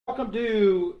Welcome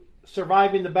to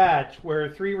Surviving the Badge, where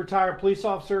three retired police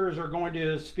officers are going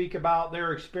to speak about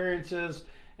their experiences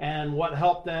and what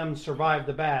helped them survive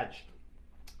the badge.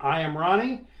 I am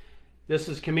Ronnie. This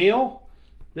is Camille.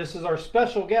 This is our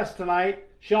special guest tonight,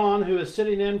 Sean, who is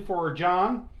sitting in for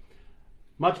John.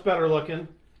 Much better looking.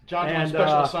 John's on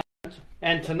special assignment.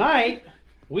 And tonight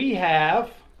we have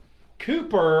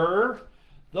Cooper,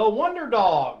 the Wonder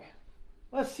Dog.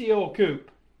 Let's see old Coop.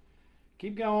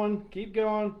 Keep going, keep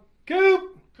going.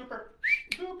 Coop! Cooper.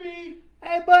 Coopy.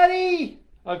 Hey, buddy!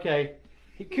 Okay.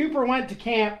 Cooper went to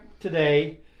camp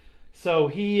today, so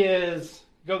he is...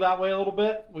 Go that way a little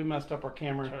bit. We messed up our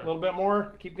camera. Turn. A little bit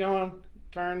more. Keep going.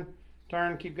 Turn,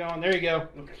 keep going. There you go.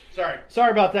 Okay. Sorry.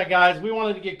 Sorry about that, guys. We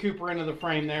wanted to get Cooper into the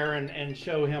frame there and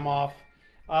show him off.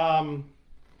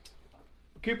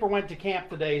 Cooper went to camp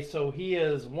today, so he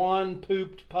is one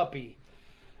pooped puppy.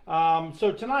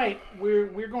 So tonight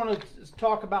we're going to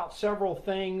talk about several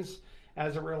things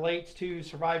as it relates to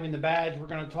surviving the badge. We're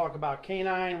going to talk about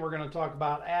canine. We're going to talk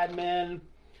about admin.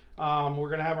 We're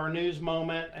going to have our news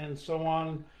moment and so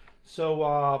on.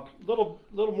 So little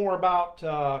more about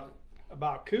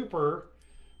Cooper.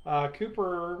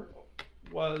 Cooper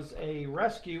was a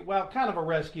rescue. Well, kind of a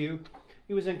rescue.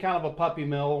 He was in kind of a puppy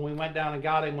mill. We went down and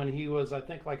got him when he was, I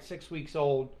think, like 6 weeks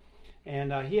old.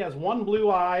 And he has one blue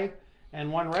eye and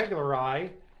one regular eye,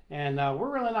 and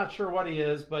we're really not sure what he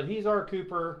is, but he's our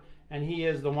Cooper, and he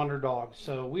is the Wonder Dog.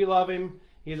 So we love him.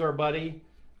 He's our buddy.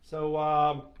 So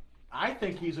I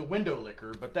think he's a window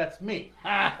licker, but that's me.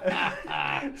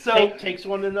 So takes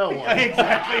one to know one.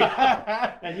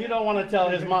 Exactly. And you don't want to tell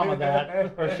his mama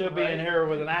that, or she'll be in here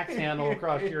with an axe handle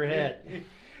across your head.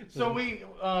 So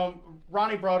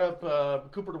Ronnie brought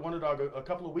up Cooper the Wonder Dog a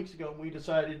couple of weeks ago, and we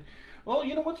decided, well,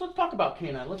 you know what? Let's talk about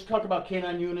canine. Let's talk about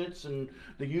canine units and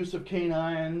the use of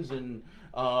canines and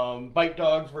bite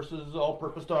dogs versus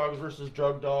all-purpose dogs versus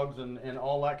drug dogs and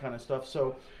all that kind of stuff.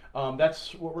 So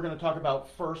that's what we're going to talk about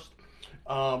first.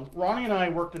 Ronnie and I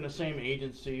worked in the same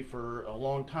agency for a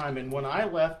long time, and when I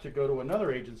left to go to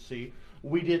another agency,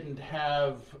 we didn't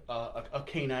have a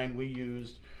canine. We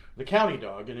used the county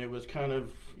dog, and it was kind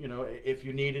of, if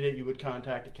you needed it, you would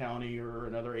contact the county or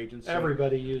another agency.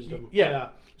 Everybody used them. Yeah.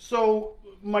 So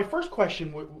my first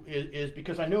question is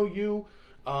because I know you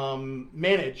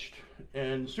managed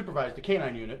and supervised the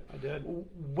canine unit. I did.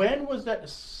 When was that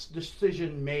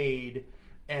decision made,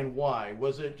 and why?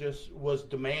 Was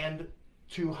demand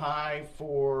too high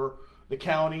for the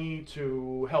county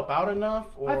to help out enough?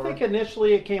 Or? I think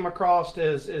initially it came across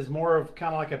as more of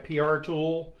kind of like a PR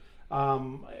tool.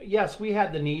 Yes, we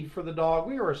had the need for the dog.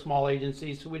 We were a small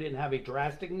agency, so we didn't have a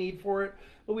drastic need for it,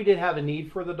 but we did have a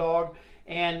need for the dog.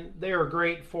 And they are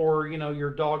great for, your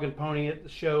dog and pony at the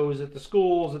shows, at the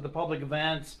schools, at the public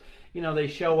events. They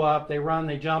show up, they run,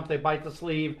 they jump, they bite the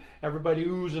sleeve, everybody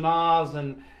oohs and ahs.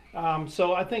 And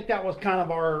so I think that was kind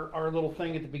of our little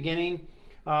thing at the beginning.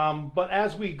 But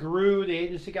as we grew, the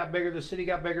agency got bigger, the city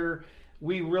got bigger,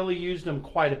 we really used them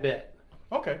quite a bit.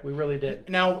 Okay. We really did.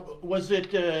 Now, was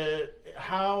it,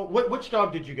 which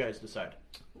dog did you guys decide?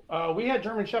 We had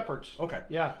German Shepherds. Okay.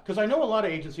 Yeah. Because I know a lot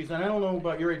of agencies, and I don't know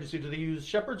about your agency, do they use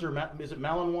Shepherds or is it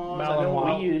Malinois?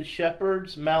 Malinois. We use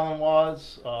Shepherds,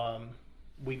 Malinois.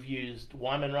 We've used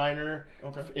Weimaraner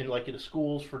in the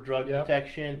schools for drug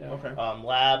detection. Yep. Okay.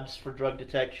 Labs for drug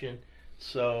detection.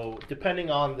 So depending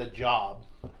on the job.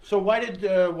 So why did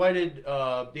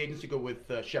the agency go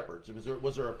with Shepherds?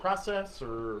 Was there a process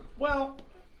or? Well,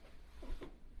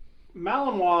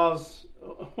 Malinois,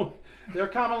 they're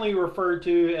commonly referred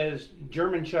to as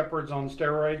German Shepherds on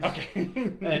steroids. Okay.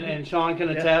 and Sean can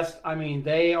attest. I mean,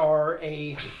 they are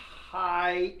a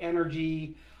high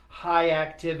energy, high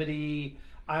activity.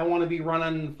 I want to be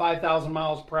running 5,000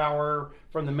 miles per hour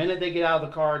from the minute they get out of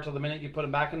the car till the minute you put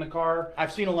them back in the car.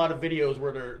 I've seen a lot of videos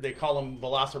where they call them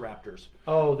velociraptors.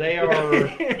 Oh, they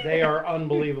are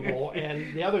unbelievable.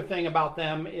 And the other thing about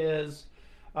them is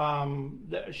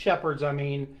the Shepherds,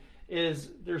 is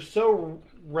they're so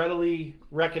readily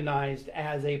recognized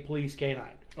as a police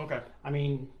canine. Okay.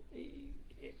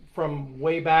 From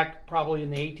way back probably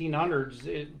in the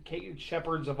 1800s,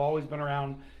 Shepherds have always been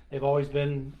around. They've always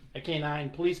been a canine,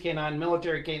 police canine,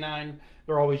 military canine.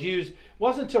 They're always used. It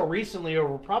wasn't until recently,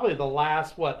 over probably the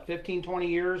last, 15, 20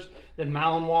 years, that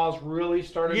Malinois really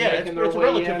started making their way in. It's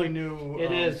relatively new.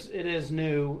 It is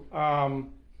new.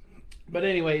 But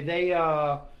anyway, they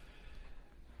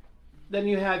then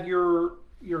you have your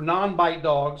non-bite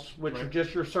dogs, which are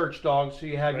just your search dogs. So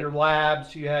you have your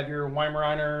labs, you have your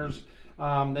Weimaraners,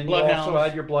 then you also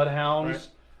had your bloodhounds.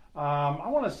 I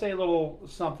want to say a little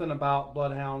something about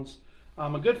bloodhounds.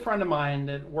 A good friend of mine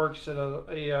that works at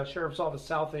a sheriff's office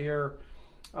south of here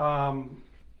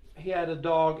he had a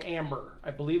dog, Amber.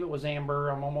 I believe it was Amber.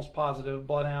 I'm almost positive,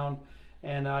 bloodhound,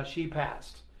 and she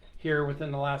passed here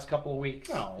within the last couple of weeks.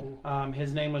 Oh.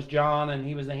 His name was John, and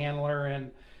he was the handler.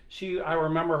 And I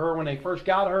remember her when they first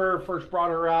got her, first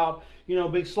brought her out. You know,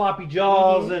 big sloppy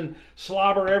jaws and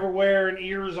slobber everywhere, and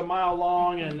ears a mile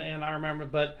long. And I remember,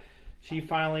 but she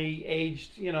finally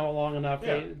aged, long enough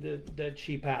that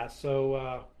she passed.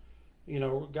 So,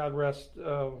 God rest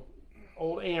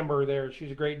old Amber there.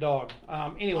 She's a great dog.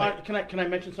 Anyway. Can I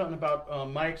mention something about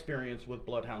my experience with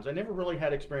bloodhounds? I never really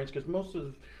had experience because most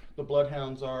of the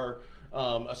bloodhounds are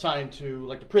assigned to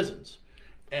like the prisons.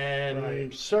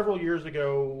 And several years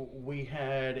ago, we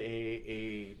had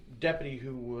a deputy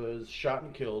who was shot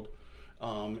and killed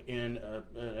in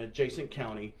an adjacent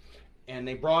county. And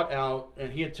they brought out,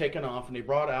 and he had taken off, and they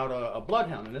brought out a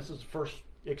bloodhound. And this is the first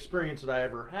experience that I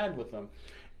ever had with them.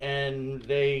 And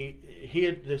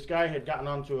this guy had gotten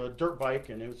onto a dirt bike,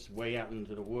 and it was way out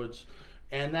into the woods.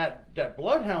 And that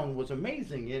bloodhound was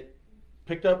amazing. It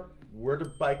picked up where the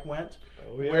bike went,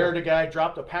 where the guy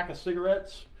dropped a pack of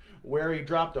cigarettes, where he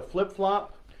dropped a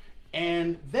flip-flop.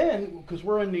 And then, because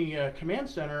we're in the command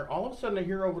center, all of a sudden I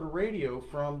hear over the radio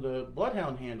from the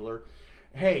bloodhound handler,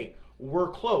 hey, we're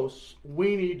close,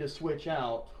 we need to switch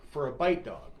out for a bite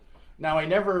dog. Now, I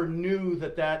never knew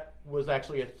that was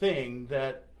actually a thing,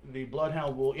 that the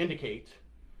bloodhound will indicate,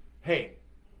 hey,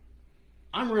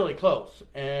 I'm really close.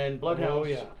 And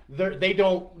bloodhounds,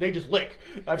 they just lick.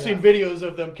 I've seen videos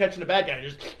of them catching a bad guy and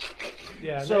just...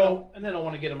 Yeah, and they don't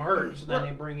want to get them hurt, so then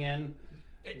they bring in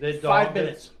the dog 5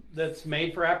 minutes that's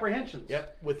made for apprehensions.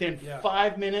 Yep. Within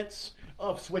 5 minutes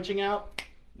of switching out,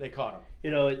 they caught him.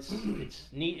 It's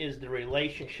neat is the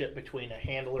relationship between a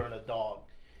handler and a dog.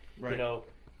 Right.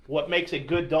 What makes a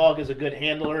good dog is a good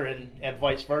handler, and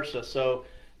vice versa. So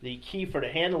the key for the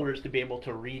handler is to be able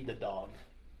to read the dog.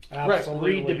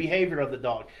 Absolutely. Read the behavior of the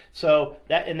dog. So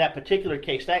that in that particular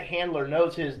case, that handler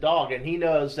knows his dog, and he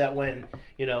knows that when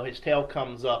his tail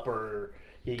comes up or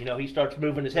he starts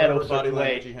moving his head a certain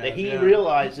way, that he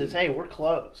realizes, hey, we're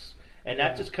close. And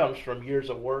that just comes from years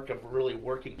of work of really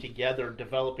working together,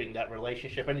 developing that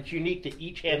relationship, and it's unique to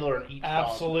each handler and each dog.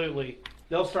 Absolutely,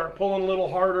 they'll start pulling a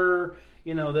little harder.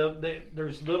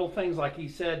 There's little things like he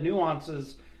said,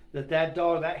 nuances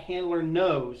that handler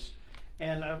knows.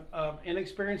 And an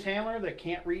inexperienced handler that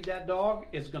can't read that dog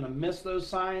is going to miss those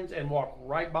signs and walk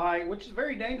right by, which is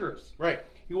very dangerous. Right.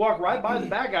 You walk right by the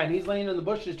bad guy and he's laying in the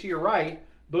bushes to your right.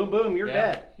 Boom, boom, you're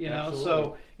dead. Absolutely.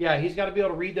 So he's got to be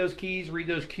able to read those keys, read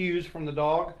those cues from the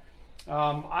dog.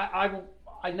 I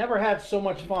never had so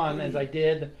much fun as I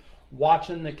did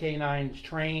watching the canines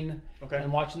train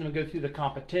and watching them go through the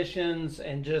competitions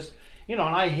and just and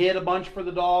I hit a bunch for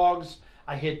the dogs.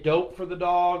 I hit dope for the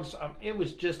dogs. It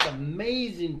was just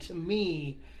amazing to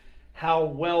me how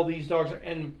well these dogs are.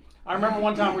 And I remember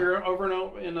one time we were over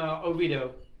in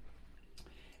Oviedo,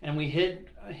 and we hid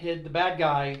the bad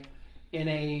guy in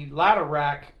a ladder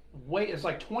rack. It's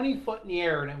like 20 foot in the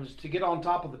air, and it was to get on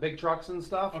top of the big trucks and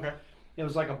stuff. Okay. It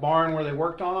was like a barn where they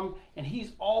worked on them, and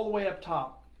he's all the way up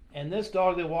top. And this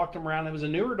dog, they walked him around. It was a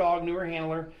newer dog, newer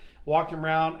handler. Walked him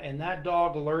around, and that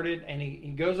dog alerted, and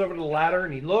he goes over to the ladder,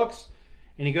 and he looks.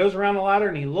 And he goes around the ladder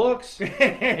and he looks,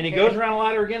 and he goes around the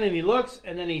ladder again and he looks,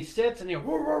 and then he sits and he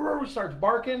starts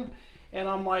barking, and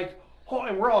I'm like, oh,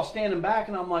 and we're all standing back,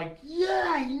 and I'm like,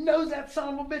 yeah, he knows that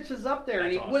son of a bitch is up there,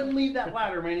 and he wouldn't leave that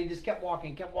ladder, man. He just kept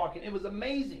walking. It was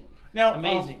amazing. Now,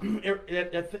 amazing.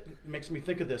 It makes me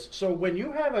think of this. So when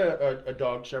you have a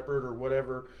dog shepherd or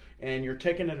whatever, and you're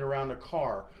taking it around a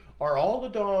car, are all the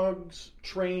dogs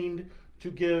trained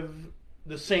to give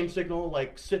the same signal,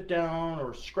 like sit down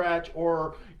or scratch,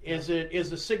 or is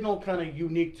the signal kind of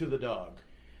unique to the dog?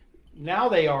 Now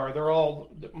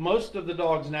most of the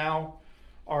dogs now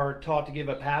are taught to give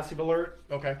a passive alert.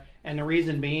 Okay. And the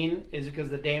reason being is because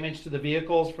the damage to the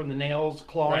vehicles from the nails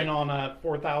clawing on a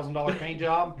 $4,000 paint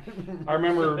job. I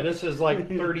remember this is like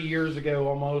 30 years ago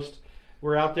almost.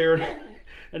 We're out there,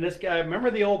 and this guy, remember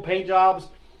the old paint jobs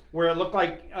where it looked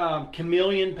like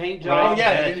chameleon paint job? Oh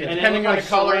yeah, and depending on the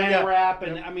color, wrap,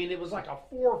 and I mean it was like a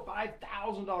 $4,000 or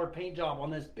 $5,000 paint job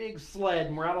on this big sled,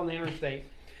 and we're out on the interstate,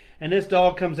 and this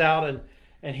dog comes out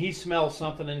and he smells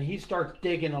something, and he starts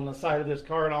digging on the side of this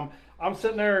car, and I'm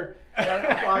sitting there.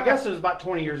 I guess it was about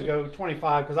 20 years ago,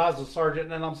 25, because I was a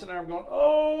sergeant, and I'm sitting there, I'm going,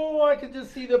 oh, I could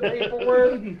just see the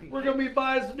paperwork. We're going to be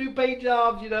buying some new paint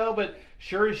jobs, but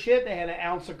sure as shit, they had an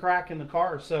ounce of crack in the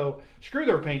car, so screw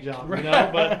their paint job,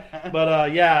 but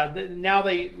now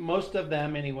most of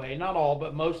them anyway, not all,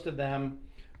 but most of them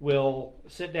will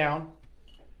sit down,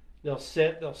 they'll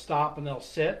sit, they'll stop, and they'll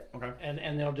sit,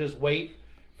 and they'll just wait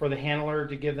for the handler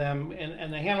to give them,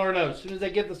 and the handler knows as soon as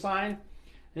they get the sign,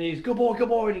 and he's good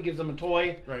boy, and he gives them a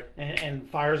toy, Right. and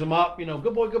fires them up, good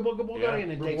boy, Yeah.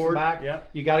 and then takes them Reward, back. yeah.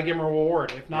 You got to give them a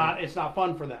reward. If not, it's not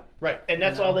fun for them. Right. And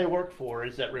that's You know? all they work for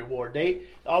is that reward.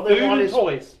 All they Food want and is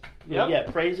toys. Yep. Yeah,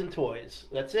 praise and toys.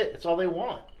 That's it. That's all they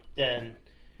want. And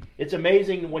it's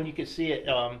amazing when you can see it.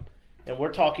 And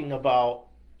we're talking about,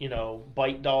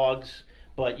 bite dogs,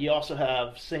 but you also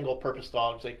have single purpose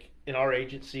dogs. Like in our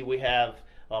agency, we have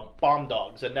bomb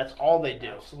dogs, and that's all they do.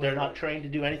 Absolutely. They're not trained to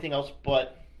do anything else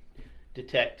but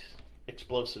detect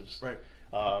explosives. Right.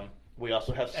 We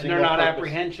also have And they're not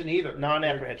apprehension either.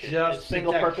 Non-apprehension. They're just It's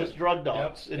single-purpose detection. drug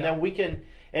dogs. Yep, And yep. then we can,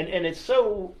 and it's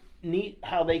so neat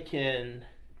how they can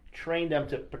train them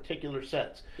to particular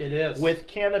sense. It is. With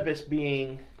cannabis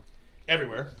being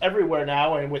Everywhere. everywhere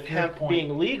now, and with Good hemp point.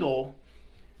 being legal,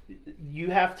 you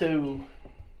have to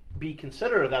be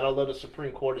considerate of that. Although the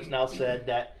Supreme Court has now said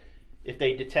that if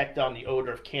they detect on the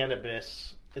odor of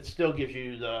cannabis, it still gives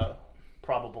you the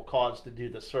probable cause to do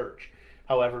the search.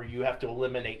 However, you have to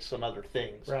eliminate some other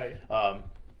things. Right.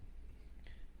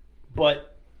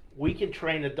 But we can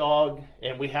train a dog,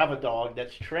 and we have a dog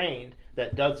that's trained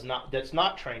that's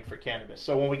not trained for cannabis.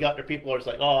 So when we got there, people are just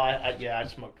like, "Oh, I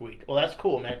smoked weed." Well, that's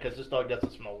cool, man, because this dog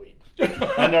doesn't smell weed.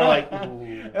 And they're like,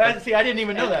 "Ooh." See, I didn't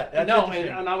even know that. That's No,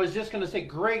 interesting. and I was just going to say,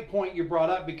 great point you brought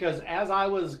up, because as I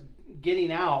was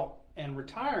getting out and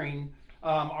retiring,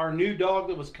 our new dog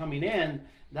that was coming in,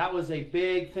 that was a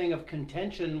big thing of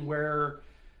contention where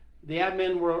the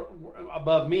admin were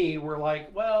above me were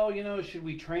like, well, should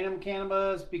we train them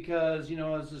cannabis because,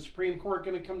 is the Supreme Court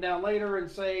going to come down later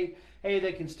and say, hey,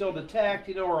 they can still detect,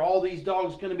 are all these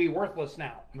dogs going to be worthless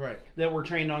now Right. that were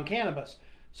trained on cannabis?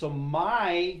 So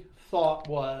my thought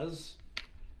was,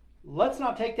 let's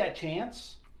not take that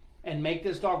chance and make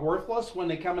this dog worthless when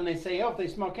they come and they say, oh, if they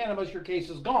smell cannabis, your case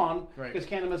is gone, Right. because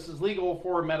cannabis is legal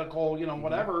for medical,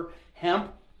 whatever.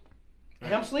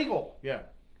 Hemp's legal. Yeah.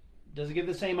 Does it give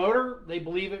the same odor? They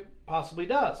believe it possibly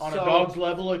does. On So- a dog's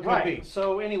level, it could right. be.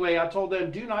 So anyway, I told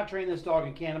them, do not train this dog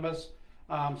in cannabis.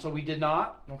 So we did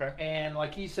not. Okay. And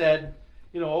like he said,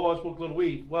 I smoked a little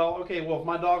weed. Well, okay, if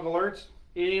my dog alerts,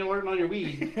 he ain't alerting on your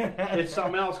weed. It's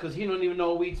something else, because he don't even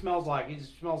know what weed smells like. He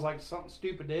smells like something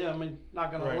stupid to him and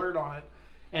not going Right. to alert on it.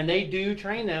 And they do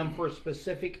train them for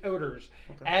specific odors.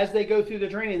 Okay. As they go through the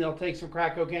training, they'll take some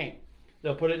crack cocaine.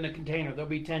 They'll put it in a container. There'll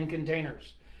be 10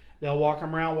 containers. They'll walk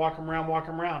them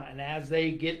around. And as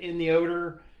they get in the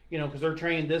odor, because they're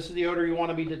trained, this is the odor you want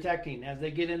to be detecting. As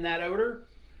they get in that odor,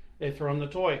 they throw them the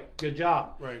toy. Good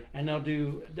job. Right. And they'll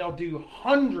do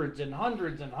hundreds and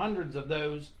hundreds and hundreds of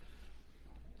those.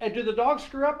 And do the dogs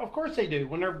screw up? Of course they do.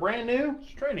 When they're brand new,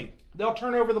 It's training. they'll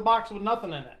turn over the box with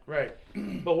nothing in it. Right.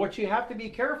 But what you have to be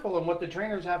careful, and what the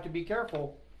trainers have to be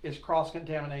careful, is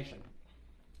cross-contamination.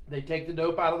 They take the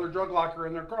dope out of their drug locker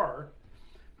in their car,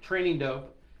 training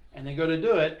dope, and they go to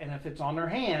do it, and if it's on their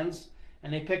hands,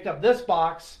 and they picked up this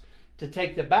box to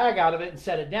take the bag out of it and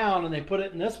set it down, and they put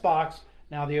it in this box,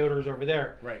 now the odor is over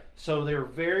there. Right. So they're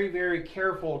very, very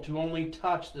careful to only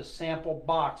touch the sample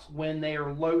box when they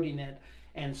are loading it,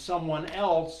 and someone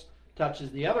else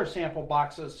touches the other sample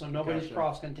boxes, so nobody's Gotcha.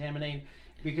 cross-contaminating.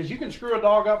 Because you can screw a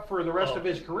dog up for the rest Oh, of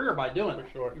his career by doing it.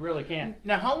 for sure. You really can.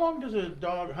 Now, how long is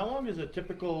a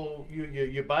typical,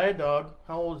 you buy a dog,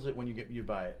 how old is it when you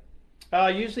buy it?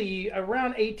 Usually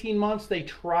around 18 months. They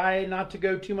try not to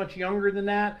go too much younger than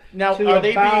that. Now, to are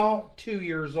they about 2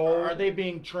 years old. Are they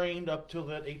being trained up till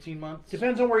that 18 months?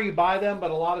 Depends on where you buy them,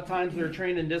 but a lot of times they're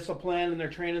trained in discipline, and they're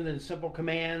trained in simple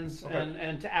commands, Okay.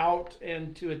 and to out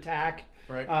and to attack.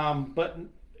 Right. But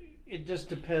it just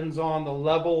depends on the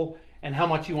level and how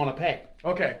much you want to pay.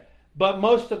 Okay. But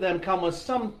most of them come with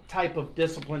some type of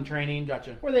discipline training.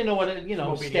 Gotcha. Where they know what it, Some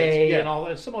obedience, stay yeah. and all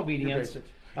that, some obedience. basic.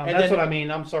 That's And then- what I mean.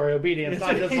 I'm sorry, obedience,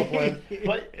 not discipline.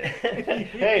 But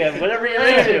hey, whatever you're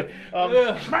into.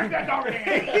 Smack that dog in the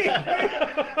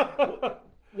head.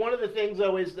 One of the things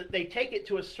though is that they take it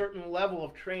to a certain level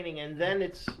of training, and then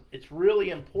it's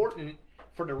really important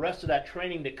for the rest of that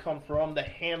training to come from the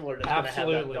handler that's going to have that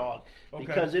Absolutely. dog. Okay.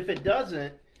 Because if it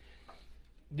doesn't,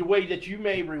 the way that you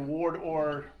may reward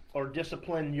or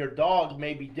discipline your dog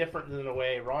may be different than the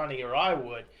way Ronnie or I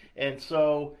would. And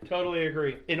so Totally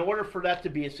agree. in order for that to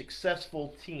be a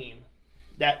successful team,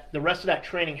 that the rest of that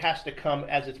training has to come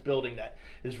as it's building that.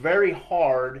 It's very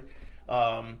hard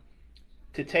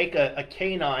to take a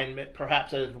canine that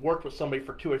perhaps has worked with somebody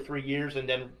for 2 or 3 years, and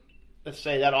then let's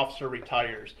say that officer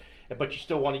retires, but you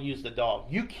still want to use the dog.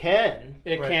 You can,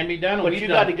 It Right. can be done. and but we've you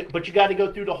done got to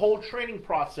go through the whole training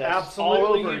process. all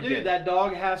Absolutely, over you do. again. That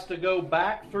dog has to go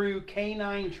back through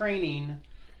canine training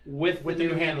with the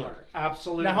new handler.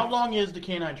 Absolutely. Now, how long is the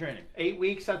canine training? 8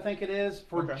 weeks, I think it is,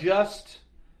 for Okay. just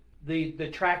the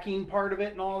tracking part of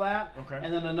it and all that. Okay.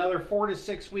 And then another 4 to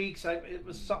 6 weeks. It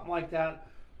was something like that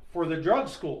for the drug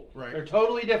school. Right. They're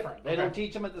totally different. They Okay. don't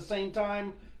teach them at the same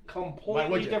time. Why would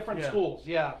Completely you? different Yeah. schools.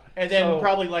 Yeah. And then So-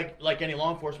 probably like any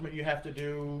law enforcement, you have to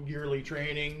do yearly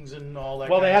trainings and all that.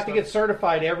 Well, kind they of have to stuff. get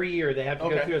certified every year. They have to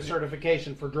go Okay. through a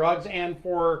certification for drugs and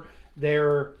for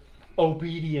their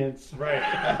obedience. Right.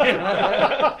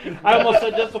 I almost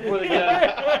said discipline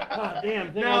again. God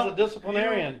damn, think I was a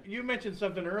disciplinarian. You mentioned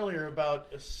something earlier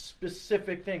about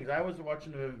specific things. I was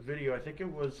watching a video. I think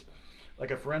it was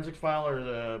like a forensics file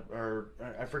or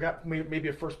I forgot, maybe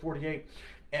a First 48,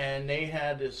 and they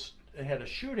had a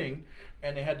shooting,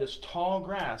 and they had this tall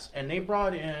grass, and they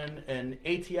brought in an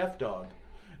ATF dog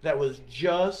that was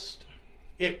just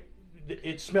it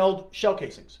smelled shell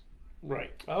casings.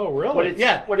 Right. Oh, really? What it's,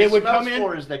 Yeah, what it it would smells come in-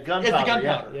 for is the gunpowder. It's the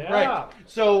gunpowder, Yeah. right?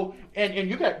 So, and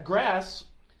you got grass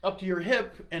up to your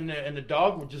hip, and the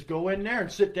dog would just go in there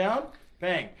and sit down,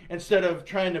 bang. Instead of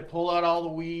trying to pull out all the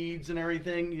weeds and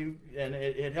everything,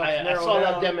 it helps I narrow saw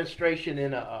down. that demonstration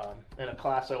in a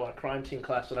class, a crime scene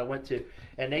class that I went to,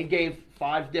 and they gave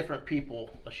 5 different people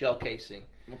a shell casing.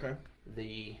 Okay.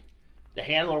 The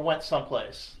handler went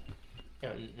someplace,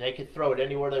 and they could throw it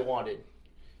anywhere they wanted,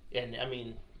 and I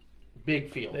mean,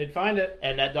 big field. They'd find it.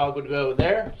 And that dog would go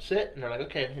there, sit, and they're like,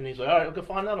 okay. And he's like, all right, we'll go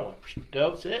find another one.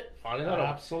 Go, sit, find another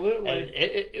one. Absolutely. And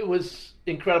it was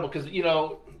incredible because, you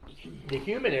know, the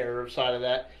human error side of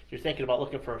that, you're thinking about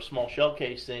looking for a small shell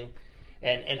casing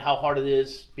and how hard it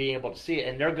is being able to see it.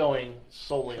 And they're going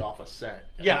solely off of scent.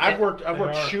 Yeah, I've worked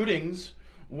are. shootings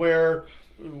where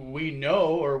we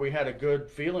know, or we had a good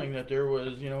feeling that there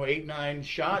was 8, 9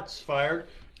 shots fired,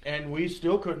 and we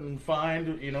still couldn't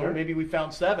find. Sure. Maybe we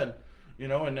found 7.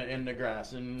 In the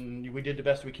grass, and we did the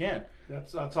best we can.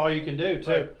 That's all you can do,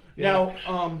 too. Right. Yeah.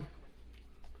 Now,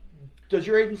 does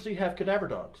your agency have cadaver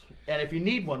dogs? And if you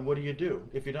need one, what do you do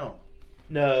if you don't?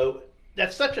 No,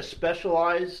 that's such a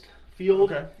specialized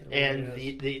field, Okay. and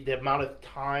It the amount of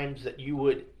times that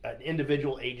an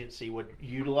individual agency would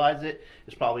utilize it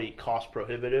is probably cost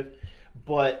prohibitive.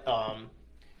 But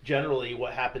generally,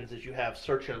 what happens is you have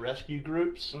search and rescue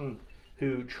groups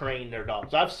who train their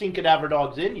dogs. I've seen cadaver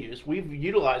dogs in use. We've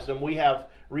utilized them. We have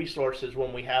resources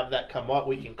when we have that come up.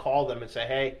 We can call them and say,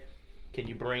 hey, can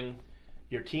you bring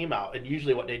your team out? And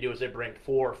usually what they do is they bring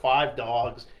 4 or 5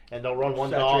 dogs, and they'll run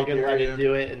one dog and let it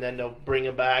do it, and then they'll bring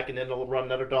him back, and then they'll run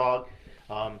another dog.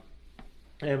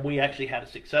 And we actually had a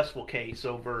successful case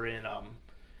over in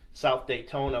South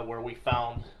Daytona where we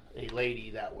found a lady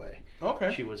that way.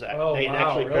 Okay. She was Oh, they had wow,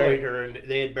 actually really? buried her, and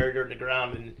they had buried her in the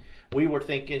ground, and we were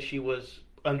thinking she was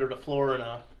under the floor in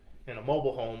a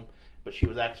mobile home, but she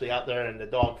was actually out there, and the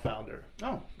dog found her.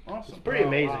 Oh, awesome. It's pretty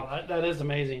amazing. Wow, that is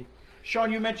amazing.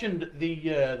 Sean, you mentioned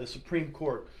the Supreme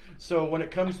Court. So when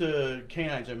it comes to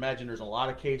canines, I imagine there's a lot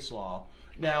of case law.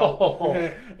 Now,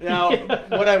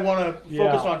 what I want to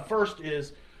focus on first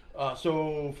is,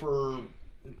 so for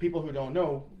people who don't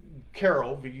know,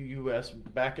 Carroll, the U.S.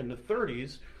 back in the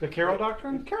 30s. The Carroll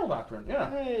Doctrine? Carroll Doctrine, yeah.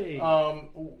 Hey.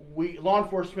 Law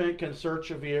enforcement can search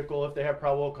a vehicle if they have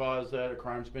probable cause that a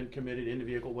crime's been committed in the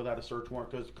vehicle without a search warrant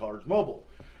because the car's mobile.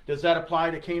 Does that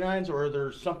apply to canines, or is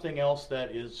there something else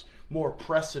that is more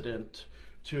precedent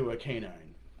to a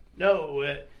canine?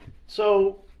 No,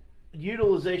 so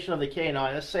utilization of the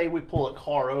canine, let's say we pull a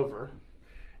car over,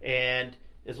 and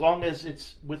as long as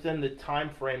it's within the time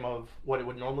frame of what it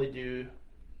would normally do,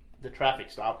 the traffic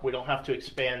stop, we don't have to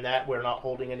expand that. We're not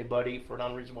holding anybody for an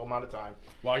unreasonable amount of time.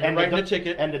 While you're And writing the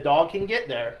ticket. And the dog can get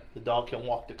there, the dog can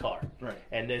walk the car. Right.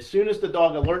 And as soon as the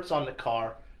dog alerts on the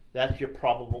car, that's your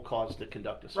probable cause to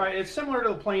conduct a search. Right, it's similar to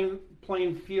the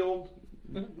plain field,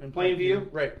 In plain view.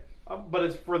 Right. But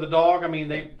it's for the dog. I mean,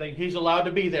 they He's allowed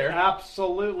to be there.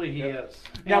 absolutely he is.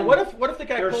 Now, And what if the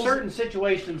guy there are pulls... certain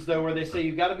situations though where they say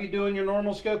you got to be doing your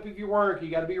normal scope of your work. You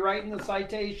got to be writing the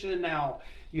citation now.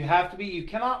 You have to be. You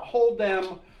cannot hold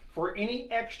them for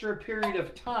any extra period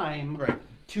of time Right.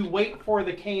 to wait for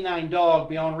the canine dog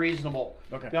beyond reasonable.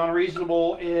 Okay. Beyond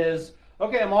reasonable is,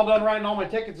 okay, I'm all done writing all my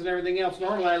tickets and everything else.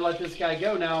 Normally I let this guy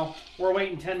go. Now we're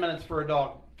waiting 10 minutes for a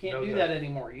dog. Can't No do go. that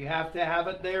anymore. You have to have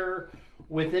it there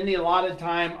within the allotted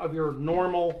time of your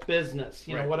normal business,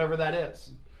 Right. whatever that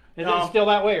is. Is Now- it still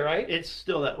that way, right? It's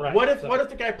still that way. Right. What if So- what if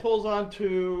the guy pulls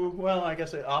onto, well, I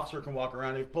guess an officer can walk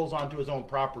around. He pulls onto his own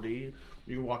property.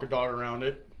 You can walk a dog around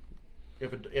it.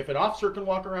 If an officer can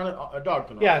walk around it, a dog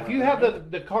can walk Yeah, around if you it.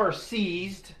 have the car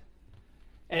seized,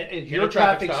 and it's In your a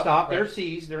traffic traffic stop, stop, they're right.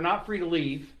 seized. They're not free to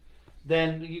leave.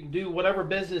 then you can do whatever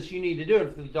business you need to do.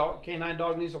 If the canine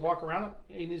dog needs to walk around it,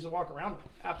 he needs to walk around it.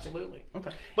 Absolutely.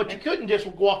 Okay. But you couldn't just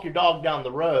walk your dog down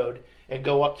the road and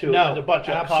go up to No, a bunch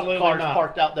of absolutely cars not.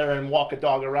 parked out there and walk a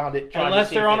dog around it. Unless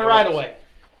they're on the right of way.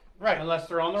 Right. Unless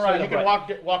they're on the So right you of way.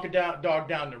 can walk a dog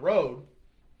down the road,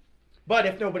 but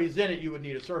if nobody's in it, you would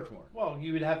need a search warrant. Well,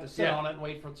 you would have to sit Yeah. on it and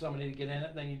wait for somebody to get in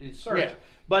it, then you do search. Yeah.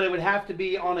 But it would have to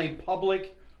be on a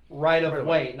public right of Right of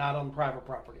way, not on private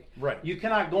property. Right. You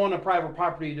cannot go on a private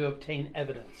property to obtain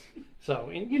evidence.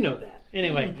 So, and you know that.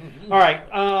 Anyway, all right.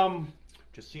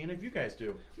 Just seeing if you guys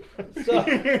do. So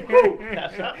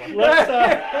That's that one.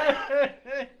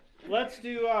 let's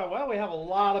do. Well, we have a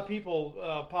lot of people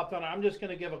popped on. I'm just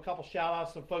going to give a couple shout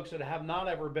outs to folks that have not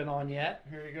ever been on yet.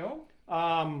 Here you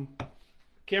go.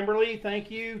 Kimberly,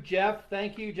 thank you. Jeff,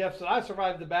 thank you. Jeff said, I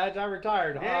survived the badge. I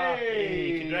retired.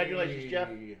 Hey, congratulations, Jeff.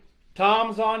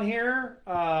 Tom's on here.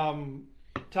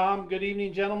 Tom, good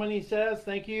evening, gentlemen, he says.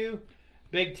 Thank you.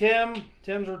 Big Tim.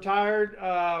 Tim's retired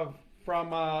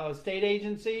from a state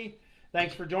agency.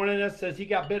 Thanks for joining us. Says he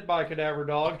got bit by a cadaver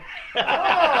dog.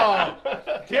 Oh,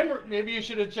 Tim, maybe you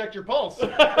should have checked your pulse.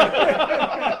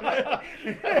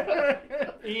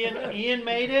 Ian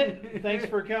made it. Thanks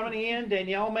for coming, Ian.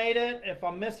 Danielle made it. If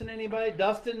I'm missing anybody,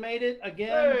 Dustin made it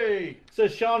again. Hey.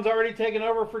 Says Sean's already taken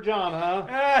over for John, huh?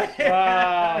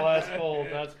 Wow, that's cool.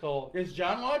 That's cool. Is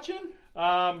John watching?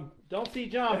 Don't see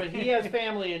John, but he has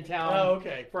family in town. Oh,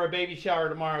 okay. For a baby shower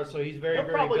tomorrow, so he's very, He'll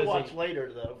very probably busy. watch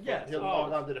later, though. Yes. He'll Oh.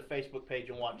 log onto the Facebook page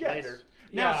and watch Yes. later.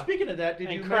 Now, Yeah. speaking of that, did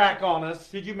And you crack on us.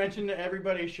 Did you mention that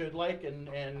everybody should like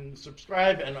and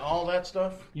subscribe and all that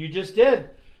stuff? You just did.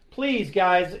 Please,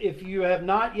 guys, if you have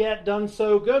not yet done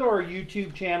so, go to our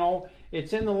YouTube channel.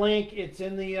 It's in the link. It's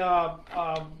in the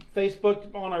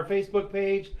Facebook, on our Facebook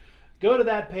page. Go to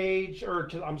that page,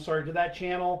 to that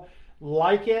channel.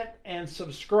 Like it and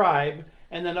subscribe.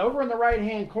 And then over in the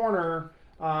right-hand corner,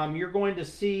 you're going to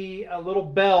see a little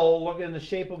bell, look in the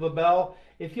shape of a bell.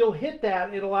 If you'll hit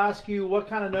that, it'll ask you what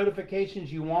kind of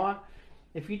notifications you want.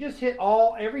 If you just hit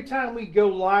all, every time we go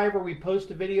live or we post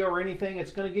a video or anything,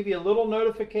 it's going to give you a little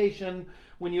notification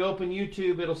when you open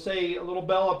YouTube. It'll say a little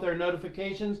bell up there,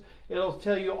 notifications. It'll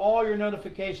tell you all your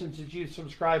notifications that you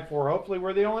subscribe for. Hopefully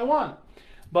we're the only one.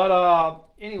 But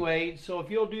anyway, so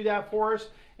if you'll do that for us.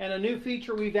 And a new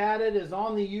feature we've added is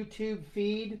on the YouTube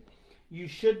feed. You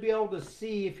should be able to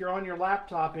see, if you're on your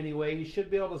laptop anyway, you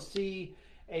should be able to see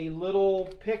a little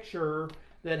picture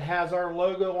that has our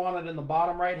logo on it in the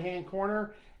bottom right-hand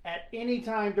corner. At any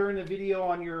time during the video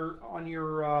on your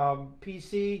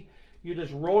PC, you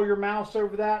just roll your mouse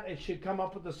over that. It should come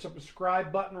up with the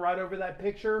subscribe button right over that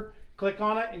picture. Click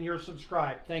on it and you're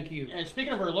subscribed. Thank you. And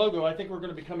speaking of our logo, I think we're going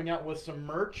to be coming out with some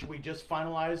merch. We just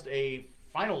finalized a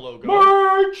final logo.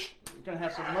 Merch! We're going to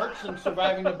have some merch, some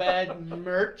Surviving the Bad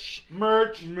merch.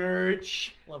 Merch.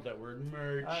 Love that word,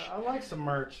 merch. I like some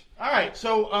merch. All right,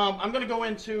 so I'm going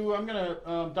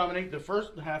to dominate the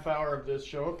first half hour of this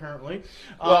show, apparently.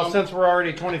 Well, since we're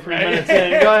already 23 minutes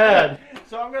in, go ahead.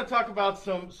 So I'm going to talk about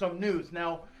some news.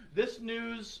 Now, this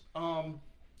news,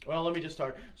 well, let me just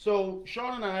start. So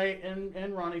Sean and I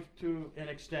and Ronnie, to an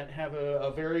extent, have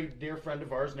a very dear friend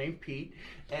of ours named Pete,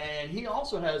 and he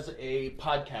also has a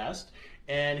podcast,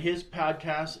 and his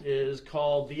podcast is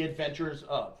called The Adventures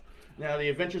Of. Now, the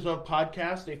Adventures Of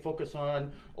podcast, they focus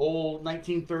on old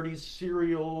 1930s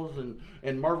serials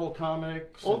and Marvel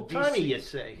comics. Old-timey, you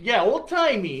say? Yeah,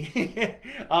 old-timey.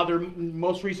 Their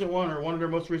most recent one, or one of their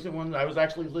most recent ones I was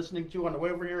actually listening to on the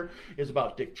way over here, is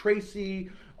about Dick Tracy,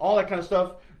 all that kind of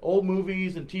stuff, old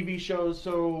movies and TV shows.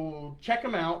 So check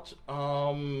them out.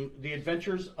 The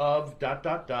Adventures Of ...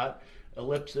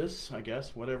 ellipsis, I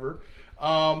guess, whatever.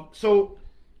 So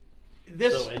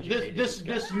this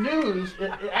news,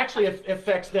 it actually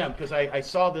affects them, because I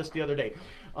saw this the other day.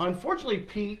 Unfortunately,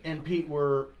 Pete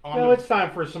were on. No, it's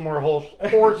time for some more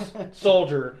horse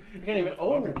soldier. You can't even.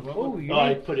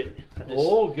 I put it.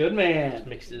 Good man.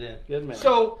 Mixed it in. Good man.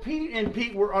 So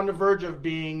Pete were on the verge of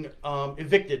being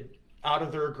evicted out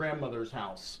of their grandmother's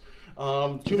house.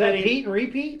 Is that Pete and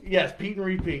repeat? Yes, Pete and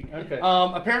repeat. Okay.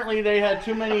 Apparently, they had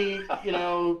too many,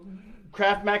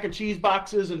 Kraft mac and cheese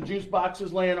boxes and juice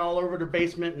boxes laying all over their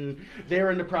basement, and they're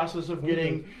in the process of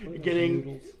getting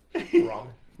Ramen.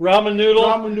 Ramen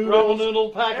noodle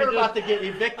packages. They're about to get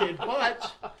evicted,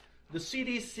 but the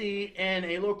CDC and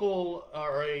a local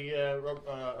or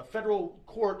a federal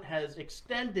court has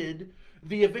extended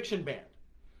the eviction ban.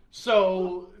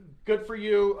 So good for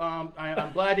you.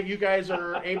 I'm glad that you guys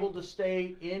are able to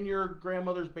stay in your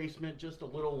grandmother's basement just a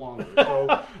little longer.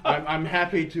 So I'm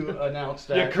happy to announce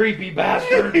that. You creepy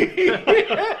bastard.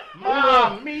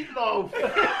 Mom, meatloaf.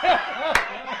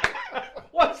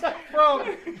 What's that? from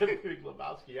The Big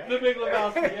Lebowski. Yeah. The Big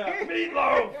Lebowski. Yeah,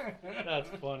 Meatloaf. That's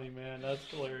funny, man. That's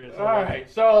hilarious. All right,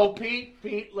 so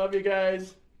Pete, love you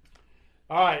guys.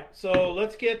 All right, so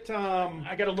let's get.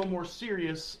 I got a little more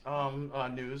serious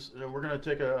news. We're going to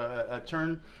take a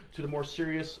turn to the more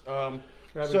serious. Grab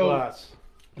a so, glass.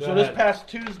 Go So ahead. this past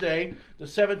Tuesday, the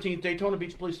 17th, Daytona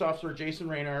Beach police officer Jason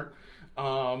Raynard,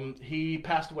 he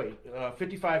passed away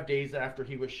 55 days after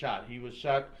he was shot. He was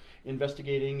shot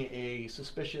investigating a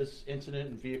suspicious incident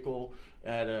in vehicle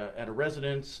at a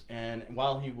residence, and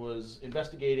while he was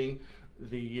investigating,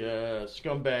 the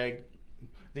scumbag,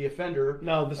 the offender,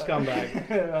 No, the scumbag,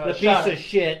 the shot piece of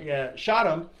shit. yeah, shot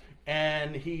him,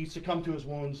 and he succumbed to his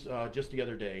wounds just the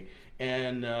other day.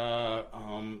 And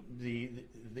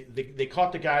they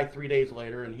caught the guy 3 days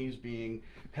later, and he's being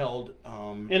held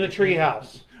In a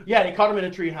treehouse. Yeah, they caught him in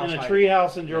a treehouse. In a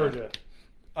treehouse in Georgia.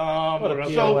 What a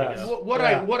so POS.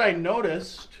 what I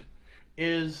noticed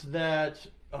is that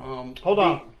Hold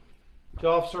on. To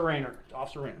Officer Rayner.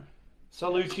 Officer Raynor.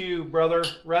 Salute you, brother.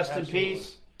 Rest Absolutely. in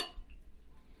peace.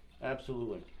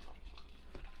 Absolutely.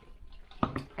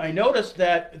 I noticed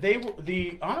that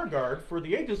the honor guard for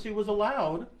the agency was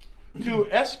allowed to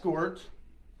escort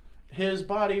his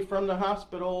body from the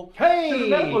hospital Hey! to the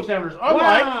medical examiners.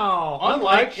 Wow!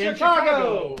 Unlike in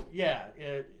Chicago. Yeah.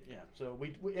 So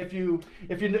if you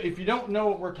don't know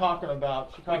what we're talking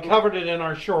about, Chicago, We covered it in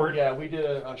our short. Yeah, we did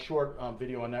a short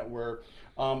video on that where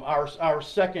our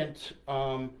second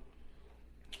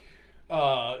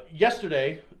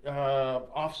yesterday,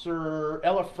 Officer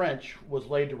Ella French was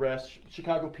laid to rest.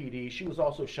 Chicago PD. She was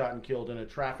also shot and killed in a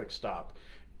traffic stop,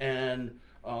 and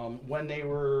when they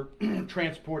were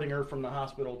transporting her from the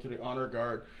hospital to the honor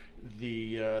guard,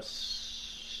 the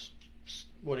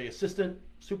assistant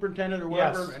superintendent or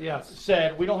whatever Yes.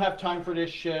 said, "We don't have time for this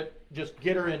shit. Just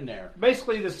get her in there."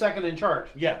 Basically, the second in charge.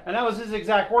 Yeah. And that was his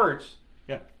exact words.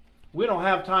 Yeah. We don't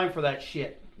have time for that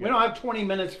shit. We Yeah. don't have 20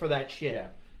 minutes for that shit. Yeah.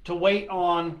 To wait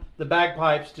on the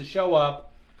bagpipes to show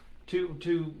up. I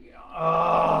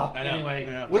know. Anyway.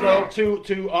 Yeah. So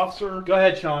to Officer. Go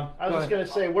ahead, Sean. I was just going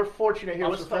to say, we're fortunate here.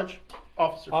 Officer Let's talk-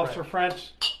 Officer Officer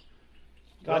French. French.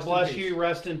 God Rest in bless peace. you.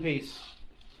 Rest in peace.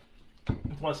 I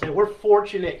want to say we're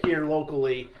fortunate here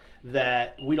locally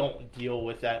that we don't deal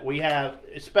with that. We have,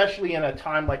 especially in a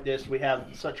time like this, we have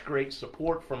such great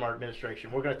support from our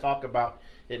administration. We're going to talk about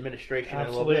administration in a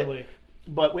little Absolutely. bit,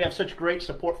 but we have such great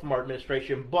support from our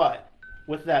administration. But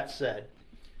with that said,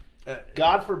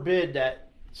 God forbid that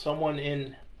someone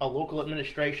in a local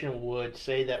administration would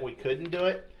say that we couldn't do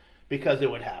it, because it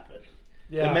would happen.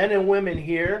 Yeah. The men and women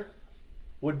here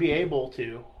would be able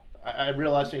to. I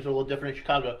realize things are a little different in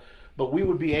Chicago, but we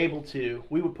would be able to.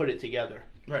 We would put it together.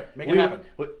 Right. Make We it happen.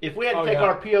 if we had to Oh, take yeah.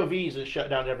 our POVs and shut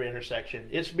down every intersection,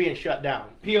 it's being shut down.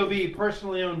 POV,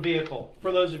 personally owned vehicle.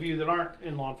 For those of you that aren't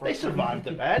in law They enforcement. survived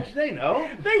the badge. They know.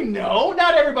 They know.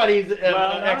 Not everybody's. Well,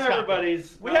 not ex-cop.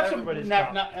 everybody's. We not have some. everybody's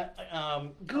Not,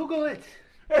 cop. Google it.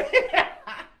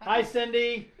 Hi,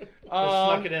 Cindy. Just Um,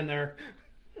 snuck it in there.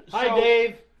 Hi, so-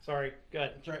 Dave. Sorry.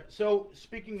 Good. That's right. So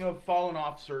speaking of fallen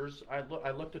officers, I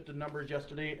looked at the numbers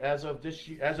yesterday. As of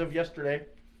yesterday,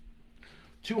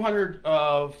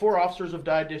 204 officers have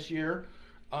died this year.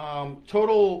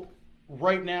 Total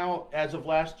right now, as of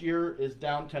last year, is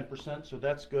down 10%, so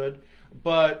that's good.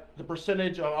 But the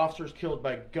percentage of officers killed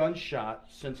by gunshot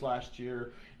since last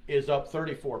year is up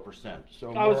 34%.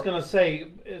 So I was going to say,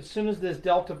 as soon as this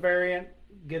Delta variant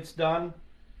gets done,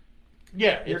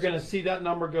 yeah, you're going to see that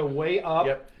number go way up.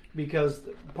 Yep. Because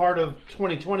part of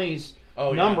 2020's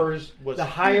Oh, yeah. numbers, Was the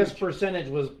highest huge. percentage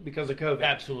was because of COVID.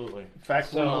 absolutely. In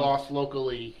fact, we So- lost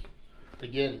locally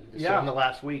again. Yeah. In the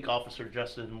last week, Officer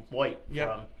Justin White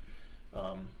Yep.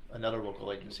 from another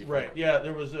local agency. Right. Yeah,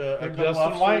 there was a couple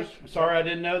Justin White. officers. Sorry, I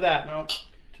didn't know that. No.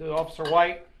 To Officer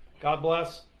White, God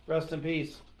bless. Rest in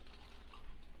peace.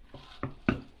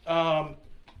 Now,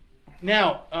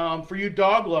 for you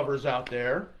dog lovers out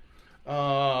there,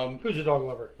 Who's a dog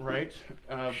lover? right?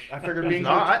 I figured Who's being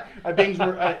not?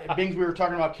 we were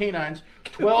talking about canines.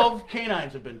 12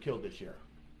 canines have been killed this year.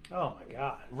 Oh my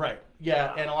God. Right.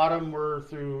 Yeah, and a lot of them were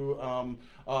through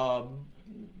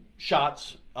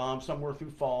shots. Some were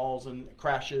through falls and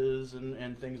crashes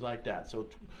and things like that. So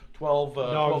 12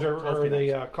 Dogs 12 are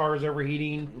canines. the cars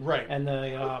overheating. Right. And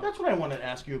the That's what I wanted to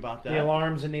ask you about that.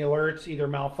 alarms and the alerts either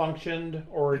malfunctioned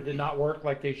or did not work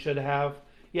like they should have.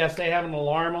 Yes, they have an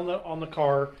alarm on the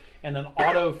car and an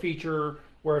auto feature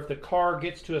where if the car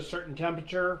gets to a certain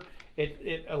temperature,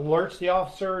 it alerts the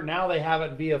officer. Now they have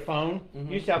it via phone.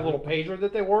 Used to have a little pager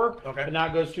that they were, Okay. but now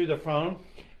it goes through the phone,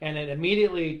 and it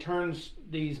immediately turns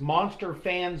these monster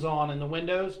fans on in the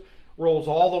windows rolls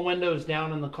all the windows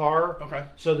down in the car, Okay.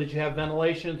 so that you have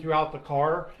ventilation throughout the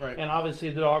car. Right. And obviously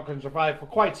the dog can survive for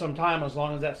quite some time as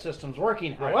long as that system's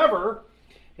working. Right. However,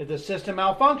 if the system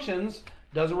malfunctions,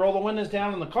 doesn't roll the windows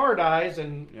down and the car dies,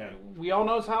 and we all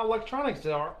know how electronics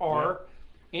are,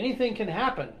 anything can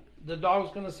happen. The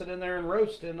dog's going to sit in there and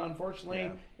roast, and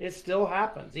unfortunately, it still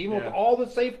happens, even with all the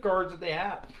safeguards that they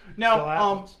have.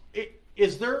 Now,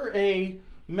 is there a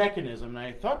mechanism, and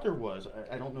I thought there was,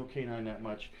 I don't know canine that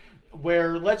much,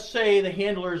 where let's say the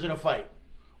handler's in a fight,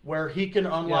 where he can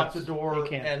unlock the door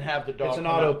and have the dog It's an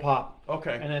auto pop.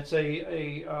 Okay. And it's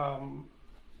a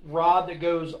rod that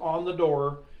goes on the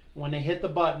door. When they hit the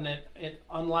button, it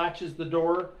unlatches the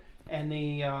door, and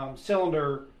the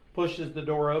cylinder pushes the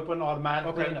door open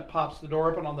automatically, and it pops the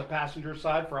door open on the passenger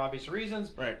side for obvious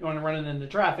reasons. Right. You want to run it into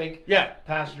traffic. Yeah.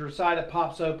 Passenger side, it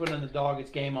pops open, and the dog,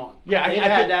 it's game on. Yeah, I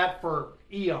had that for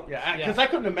eons. Yeah, because I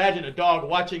couldn't imagine a dog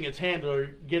watching its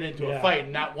handler get into a fight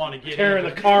and not want to get tearing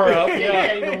into the car up. You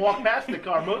can't even walk past the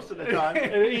car most of the time.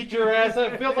 And eat your ass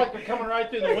up. It feels like they're coming right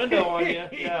through the window on you.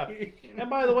 Yeah. And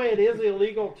by the way, it is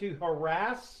illegal to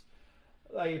harass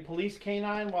a police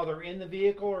canine while they're in the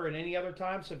vehicle or at any other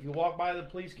time. So if you walk by the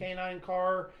police canine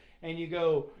car and you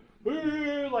go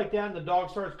like that, and the dog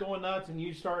starts going nuts, and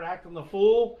you start acting the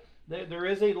fool, there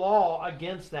is a law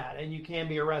against that, and you can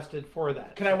be arrested for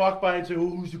that. Can I walk by and say, "Oh,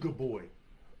 who's a good boy"?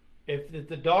 If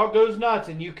the dog goes nuts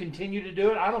and you continue to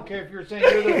do it, I don't care if you're saying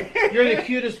you're the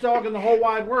cutest dog in the whole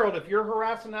wide world. If you're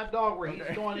harassing that dog where he's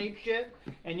going ape shit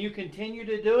and you continue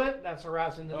to do it, that's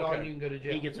harassing the dog, and you can go to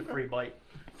jail. He gets a free bite.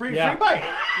 Free bite.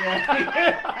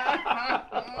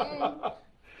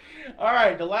 All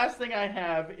right. The last thing I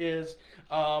have is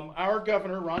our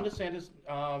governor, Ron DeSantis,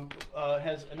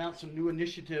 has announced some new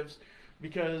initiatives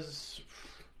because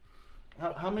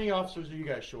how many officers are you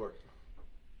guys short?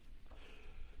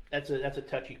 That's a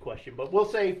touchy question, but we'll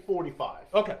say 45.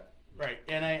 Okay. Right,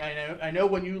 and I know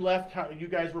when you left, you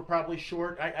guys were probably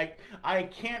short. I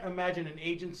can't imagine an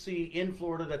agency in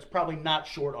Florida that's probably not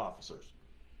short officers.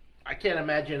 I can't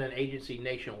imagine an agency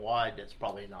nationwide that's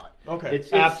probably not. Okay.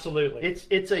 It's Absolutely.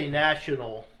 It's a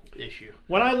national issue.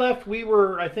 When I left, we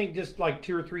were, I think, just like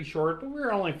 2 or 3 short, but we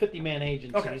were only a 50-man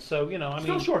agency. Okay. So,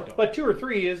 Still short, though. But 2 or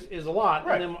 3 is a lot.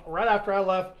 Right. And then right after I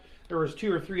left, there was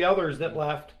 2 or 3 others that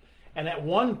left. And at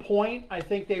one point, I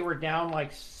think they were down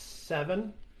like 6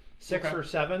 or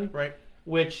 7. Right.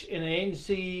 Which in an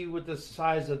agency with the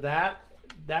size of that,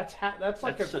 that's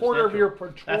like That's a quarter of your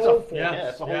patrol force. Yeah,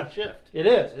 that's a whole shift. It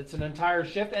is. It's an entire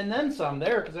shift, and then some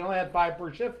there because they only had 5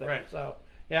 per shift there. Right. So,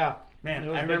 yeah. Man, It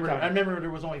was I big time. remember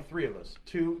there was only 3 of us,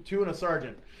 two and a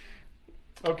sergeant.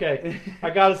 Okay,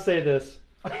 I gotta say this.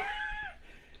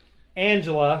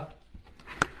 Angela,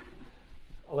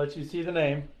 I'll let you see the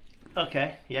name.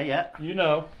 Okay. Yeah. You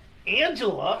know.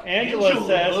 Angela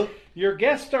says, your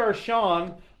guest star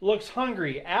Sean looks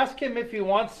hungry. Ask him if he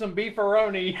wants some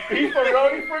beefaroni.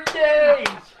 Beefaroni for days.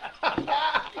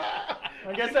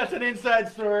 I guess that's an inside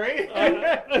story.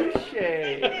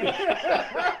 Okay.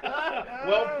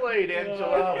 Well played,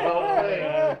 Angela. Well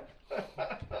played.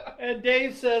 And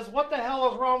Dave says, what the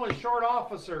hell is wrong with short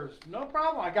officers? No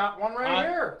problem. I got one right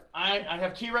here. I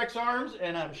have T-Rex arms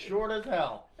and I'm short as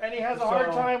hell. And he has a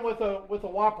hard time with a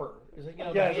whopper. Is it, the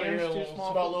hands too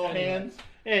small? Little hands.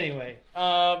 Anyway.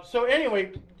 So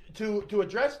anyway, to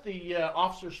address the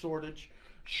officer shortage.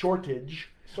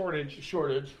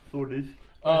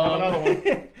 Another one.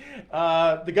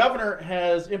 The governor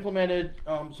has implemented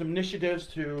some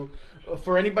initiatives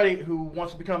for anybody who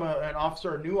wants to become an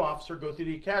officer, a new officer, go through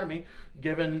the academy,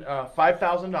 given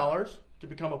 $5,000 to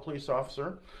become a police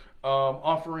officer,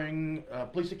 offering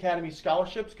police academy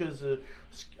scholarships because the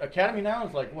academy now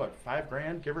is like what,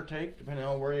 $5,000 give or take, depending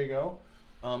on where you go.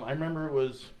 I remember it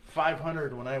was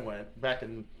 $500 when I went back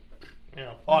in.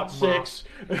 '06.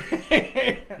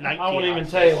 I won't even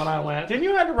tell you when I went. Didn't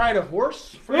you have to ride a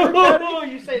horse for your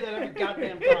academy? You say that every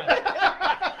goddamn time.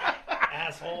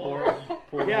 Asshole.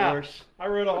 Poor horse. I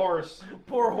rode a horse.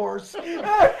 Poor horse.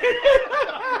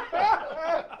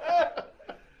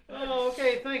 Oh,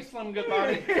 okay. Thanks, Slim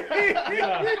Goodbody.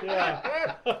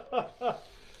 Yeah.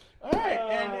 All right,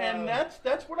 and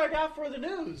that's what I got for the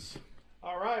news.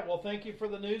 All right. Well, thank you for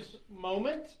the news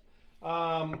moment.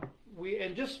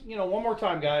 And just one more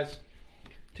time, guys,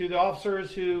 to the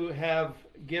officers who have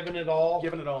given it all.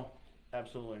 Given it all.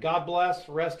 Absolutely. God bless.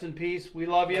 Rest in peace. We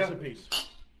love you. Rest in peace.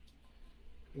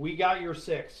 We got your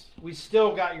 6. We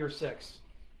still got your 6.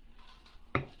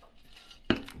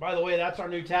 By the way, that's our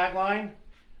new tagline.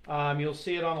 You'll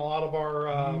see it on a lot of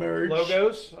our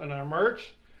logos and our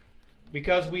merch.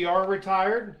 Because we are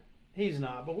retired. He's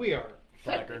not, but we are.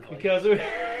 Technically. Because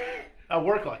I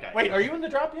work like I. Wait, are you in the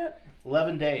drop yet?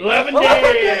 11 days. 11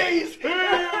 days.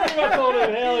 I told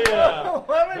him, hell yeah.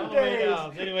 11 Oh, days.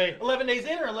 yeah. Anyway, 11 days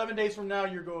in, or 11 days from now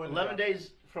you're going. 11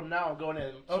 days from now, I'm going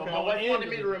in. So Okay. my wife Going wanted in.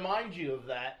 me to remind you of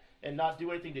that and not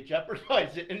do anything to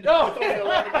jeopardize it. And No. it's only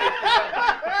 11 days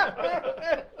from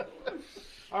now.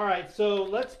 all right. So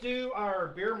let's do our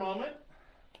beer moment.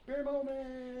 Beer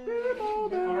moment.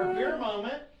 Our beer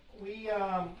moment. We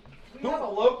have a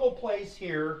local place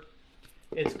here.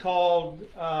 It's called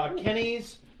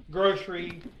Kenny's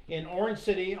Grocery in Orange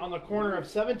City on the corner of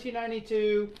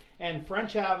 1792 and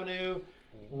French Avenue,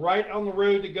 right on the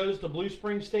road that goes to Blue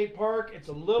Springs State Park. It's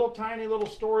a tiny little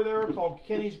store there called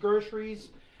Kenny's Groceries.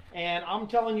 And I'm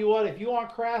telling you what, if you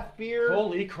want craft beer,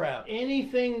 Holy crap.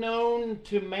 anything known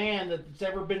to man that's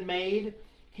ever been made,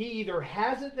 he either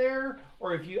has it there,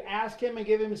 or if you ask him and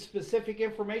give him specific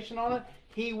information on it,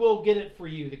 he will get it for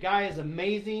you. The guy is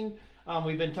amazing.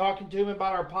 We've been talking to him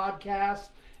about our podcast,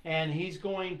 and he's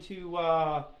going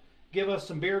to give us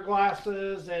some beer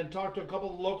glasses and talk to a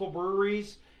couple of local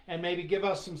breweries and maybe give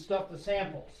us some stuff to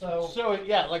sample. So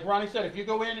yeah, like Ronnie said, if you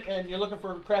go in and you're looking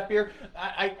for craft beer,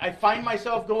 I find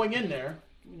myself going in there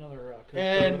Another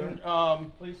and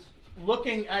please.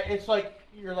 looking at it's like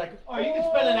you're like, Oh, you can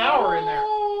spend an hour in there.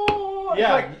 It's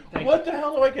Yeah, like, thank what the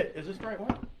hell do I get? Is this the right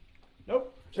one?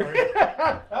 Nope. Sorry.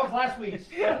 That was last week's.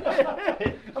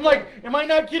 I'm like, am I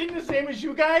not getting the same as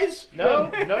you guys? No,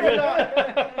 you're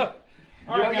not.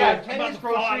 All right, We got guys, Kenny's I'm about to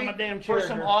fall out of Grocery my damn for chair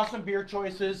some here. awesome beer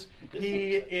choices.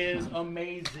 He is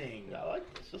amazing. I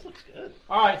like this. This looks good.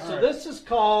 All right, so All right. this is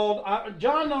called.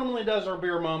 John normally does our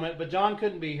beer moment, but John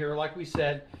couldn't be here, like we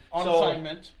said. On So-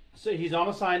 assignment. So he's on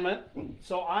assignment.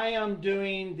 So I am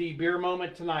doing the beer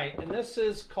moment tonight, and this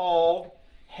is called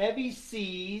Heavy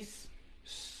Seas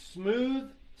Smooth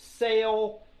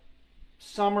Sail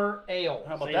Summer Ale.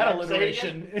 How about Say that that-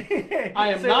 alliteration? I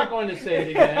am not going to say it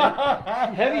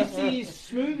again. Heavy Seas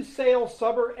Smooth Sail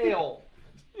Summer Ale.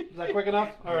 Is that quick enough?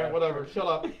 All right, whatever. Shut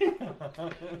up.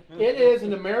 It is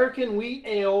an American wheat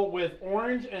ale with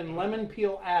orange and lemon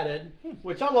peel added,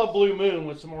 which I love Blue Moon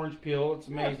with some orange peel. It's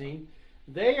amazing.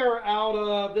 They are out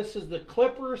of, this is the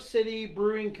Clipper City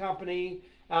Brewing Company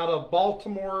out of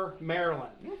Baltimore,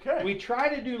 Maryland. Okay. We try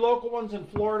to do local ones in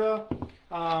Florida,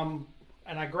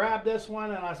 and I grabbed this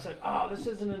one and I said, oh, this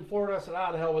isn't in Florida. I said,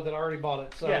 ah, the hell with it. I already bought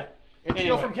it. So, Yeah. It's Anyway.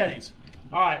 still from Kenny's.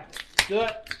 all right, do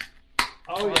it.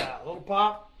 Oh, yeah, a little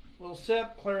pop, a little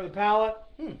sip, clear the palate.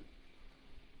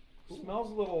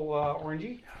 Smells a little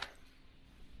orangey.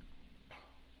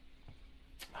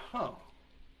 Huh.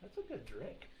 That's a good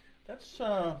drink. That's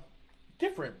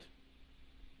different.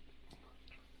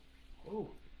 Ooh,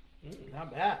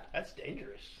 not bad. That's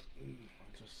dangerous.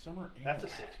 It's a summer ale. That's a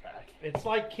 6-pack. It's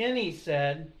like Kenny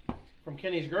said from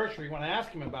Kenny's Grocery when I asked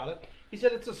him about it. He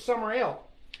said it's a summer ale.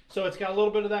 So it's got a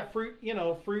little bit of that fruit,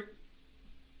 fruit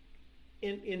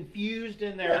infused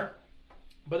in there. Yeah.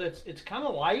 But it's kind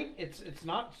of light. It's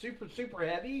not super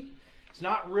heavy. It's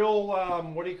not real,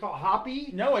 what do you call it,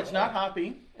 hoppy. No, it's not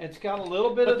hoppy. It's got a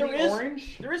little bit But of there the is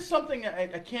orange. there is something I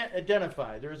can't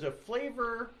identify. There's a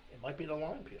flavor. It might be the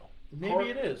lime peel. Maybe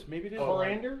it is. Maybe it is.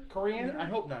 Coriander? Coriander? I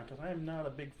hope not, because I am not a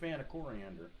big fan of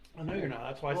coriander. I know you're not.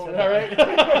 That's why I Oh, said all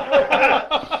that.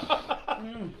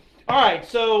 right. All right,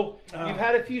 so you've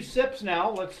had a few sips now.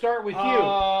 Let's start with you.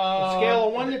 A scale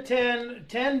of 1 to 10,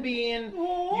 10 being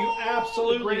you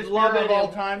absolutely greatest love beer it. of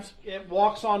all times. It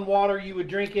walks on water. You would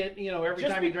drink it, every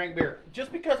Just time you drink beer.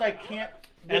 Just because I can't.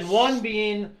 And 1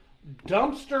 being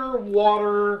dumpster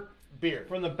water beer.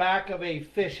 from the back of a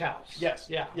fish house. Yes.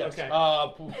 Yeah. Yes.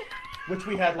 Okay. Which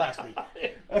we had last week.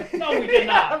 No, we did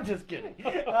not. I'm just kidding.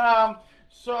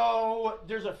 So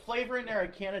there's a flavor in there I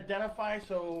can't identify.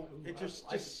 So it's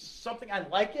just something I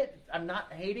like it. I'm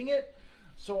not hating it.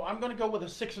 So I'm going to go with a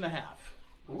 6.5.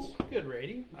 Ooh, good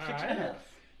rating. All 6.5. right.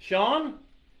 Sean?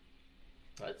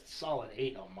 That's a solid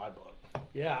 8 on my book.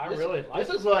 Yeah, I This- really like This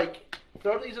it. is like,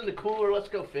 throw these in the cooler, let's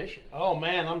go fishing. Oh,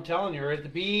 man, I'm telling you, or at the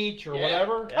beach or Yeah.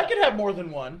 whatever. Yeah. I could have more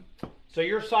than one. So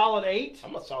you're solid 8?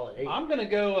 I'm a solid 8. I'm gonna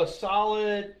go a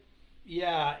solid,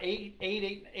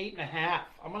 8.5.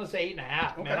 I'm gonna say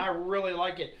 8.5. Okay. Man, I really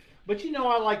like it. But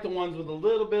I like the ones with a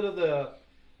little bit of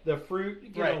the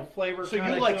fruit, flavor. So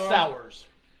kinda you like to 'em. sours.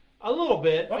 A little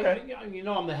bit. Okay.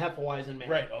 I'm the Hefeweizen man.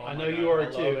 Right. Oh I my know God, you are I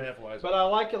love too. a Hefeweizen. But I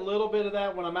like a little bit of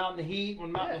that when I'm out in the heat, when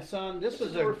I'm out in Yeah. the sun. This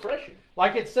is refreshing.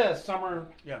 like it says, summer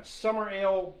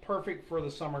ale, perfect for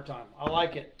the summertime. I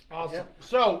like it. Awesome. Yep.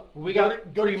 So We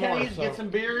got go to 3 more, Kenny's, so. get some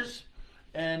beers,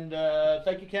 and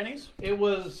thank you, Kenny's. It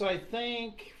was, I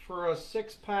think, for a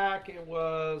 6-pack, it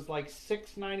was like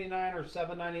 $6.99 or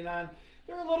 $7.99.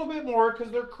 They're a little bit more because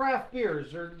they're craft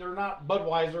beers. They're not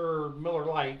Budweiser or Miller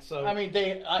Lite. So I mean,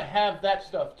 they have that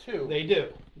stuff too. they do,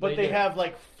 but they do. have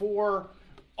like 4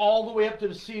 all the way up to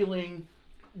the ceiling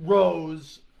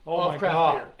rows Oh of my craft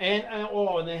god! beer.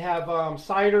 And they have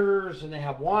ciders and they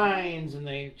have wines and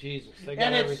Jesus, they got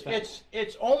And everything.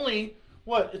 it's only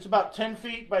what? It's about 10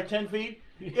 feet by 10 feet.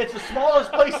 It's the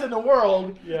smallest place in the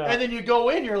world. Yeah. And then you go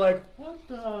in, you're like, what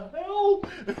the hell?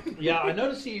 Yeah, I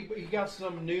noticed you got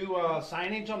some new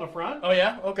signage on the front. Oh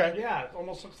yeah. Okay. Yeah, it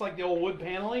almost looks like the old wood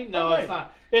paneling. No, Oh, it's right.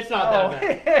 not. It's not Oh.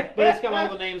 that bad. But it's got all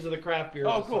the names of the craft beers.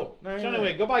 Oh, and cool. stuff. So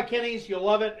anyway, go by Kenny's. You'll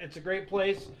love it. It's a great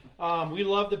place. We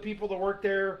love the people that work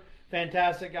there.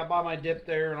 Fantastic. I buy my dip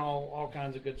there and all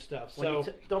kinds of good stuff. So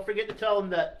Don't forget to tell them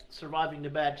that Surviving the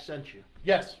Badge sent you.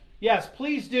 Yes. yes,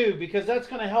 please do, because that's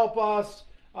going to help us.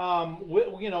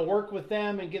 Work with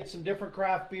them and get some different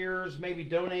craft beers, maybe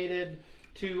donated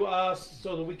to us,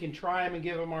 so that we can try them and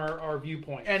give them our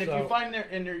viewpoint. And if So- you find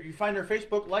their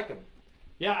Facebook, like them.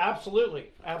 yeah,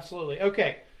 absolutely.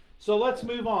 Okay, so let's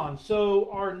move on. So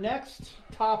our next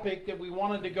topic that we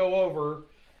wanted to go over,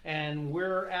 and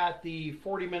we're at the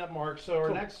 40-minute mark. So our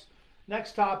Cool.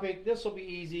 next topic, this will be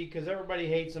easy because everybody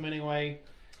hates them anyway.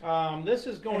 This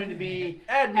is going to be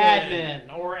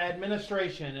admin or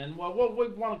administration, and what we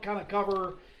want to kind of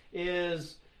cover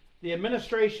is the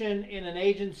administration in an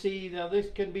agency. Now, this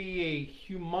can be a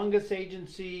humongous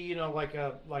agency, like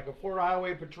a Florida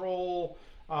Highway Patrol,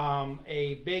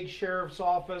 a big sheriff's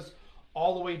office,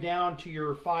 all the way down to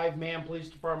your 5-man police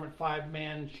department,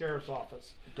 5-man sheriff's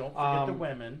office. Don't forget the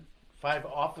women.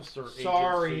 5-officer agency.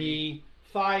 Sorry,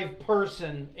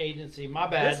 5-person agency. My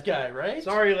bad. This guy, right?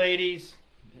 Sorry, ladies.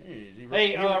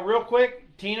 Hey, real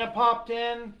quick, Tina popped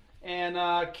in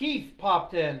and Keith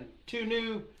popped in. Two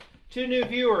new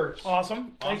viewers.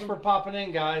 Awesome. Thanks for popping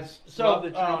in, guys. So, Love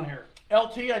that you're on here.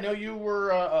 LT, I know you were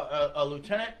a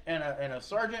lieutenant and a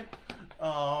sergeant.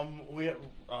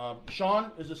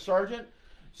 Sean is a sergeant.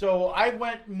 So I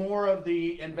went more of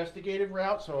the investigative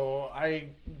route, so I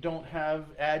don't have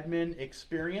admin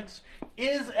experience.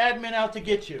 Is admin out to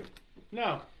get you?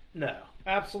 No, No.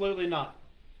 absolutely not.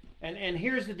 And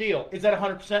here's the deal. Is that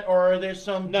 100%, or are there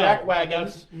some No,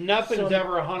 jackwagons? nothing's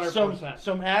ever 100%.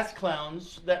 Some ass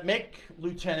clowns that make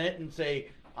lieutenant and say,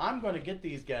 I'm going to get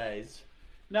these guys.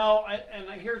 No,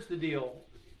 and here's the deal.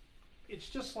 It's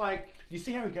just like You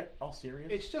see how he got all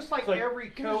serious? it's just like It's like, every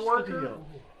here's the coworker. deal.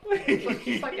 It's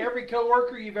just like every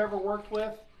coworker you've ever worked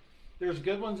with. There's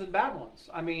good ones and bad ones.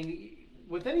 I mean,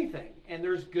 with anything, and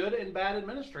there's good and bad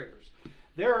administrators.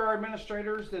 There are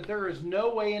administrators that there is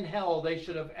no way in hell they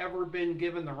should have ever been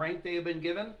given the rank they have been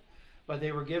given, but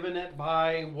they were given it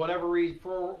by whatever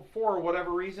for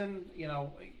whatever reason.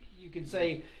 You can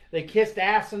say they kissed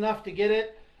ass enough to get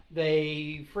it.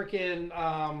 They freaking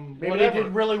Maybe whatever. they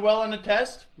did really well on the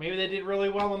test. Maybe they did really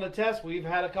well on the test. We've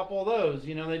had a couple of those.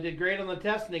 They did great on the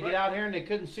test, and they get out here and they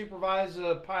couldn't supervise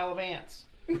a pile of ants.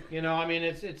 I mean,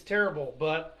 it's terrible.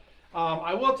 But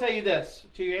I will tell you this,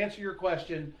 to answer your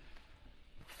question,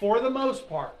 for the most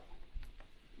part,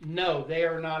 no, they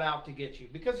are not out to get you.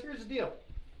 Because here's the deal.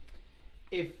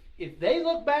 If they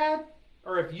look bad,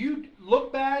 or if you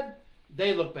look bad,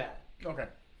 they look bad. Okay.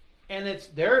 And it's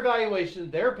their evaluation,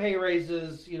 their pay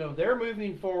raises, they're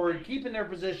moving forward, keeping their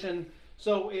position.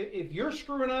 So if you're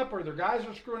screwing up or their guys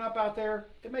are screwing up out there,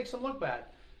 it makes them look bad.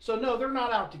 So no, they're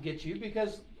not out to get you,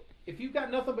 because if you've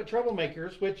got nothing but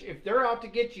troublemakers, which if they're out to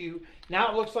get you, now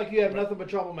it looks like you have nothing but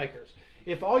troublemakers.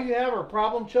 If all you have are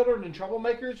problem children and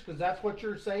troublemakers, because that's what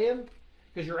you're saying,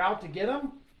 because you're out to get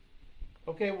them,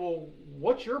 okay, well,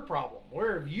 what's your problem?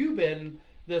 Where have you been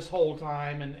this whole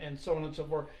time, and so on and so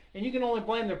forth? And you can only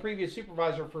blame the previous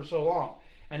supervisor for so long.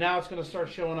 And now it's going to start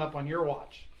showing up on your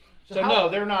watch. So no,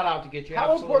 they're not out to get you.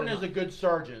 How Absolutely important is a good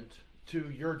sergeant to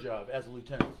your job as a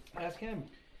lieutenant? Ask him.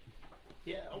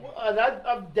 Yeah, well, and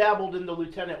I've dabbled in the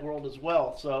lieutenant world as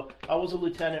well. So I was a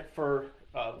lieutenant for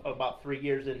about 3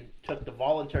 years and took the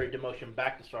voluntary demotion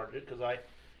back to sergeant because I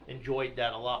enjoyed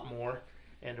that a lot more,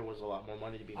 and there was a lot more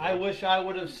money to be made. I wish I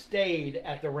would have stayed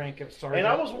at the rank of sergeant. And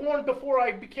I was warned before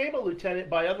I became a lieutenant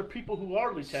by other people who are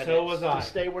lieutenants So was I. to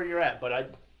stay where you're at, but I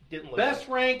didn't listen. Best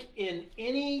rank in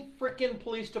any freaking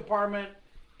police department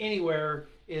anywhere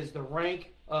is the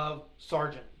rank of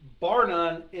sergeant. Bar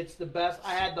none, it's the best.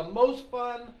 I had the most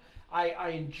fun. I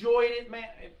enjoyed it, man.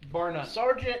 Bar none.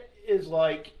 Sergeant is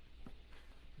like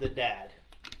the dad,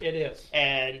 It is.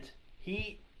 and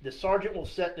the sergeant will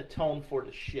set the tone for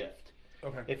the shift.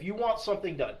 Okay. If you want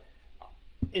something done,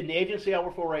 in the agency I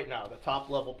work for right now, the top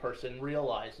level person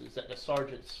realizes that the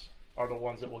sergeants are the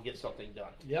ones that will get something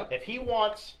done. Yep. If he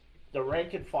wants the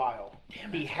rank and file,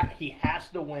 he has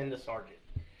to win the sergeant.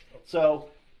 So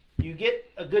you get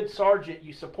a good sergeant,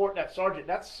 you support that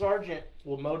sergeant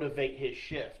will motivate his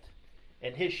shift.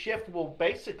 And his shift will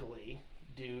basically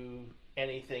do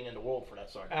anything in the world for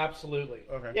that sergeant. Absolutely.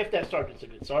 Okay. If that sergeant's a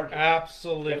good sergeant.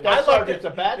 Absolutely. If that sergeant's a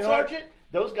bad sergeant,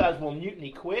 those guys will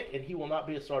mutiny quick, and he will not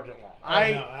be a sergeant long.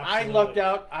 I lucked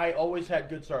out. I always had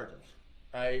good sergeants.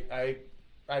 I've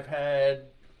had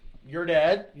your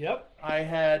dad. Yep. I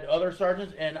had other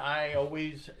sergeants, and I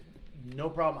always, no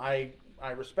problem.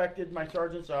 I respected my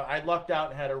sergeants. So I lucked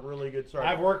out and had a really good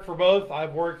sergeant. I've worked for both.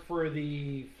 I've worked for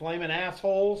the flaming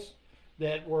assholes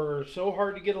that were so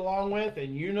hard to get along with,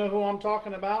 and you know who I'm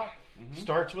talking about. Mm-hmm.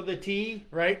 Starts with a T,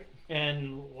 right?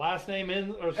 And last name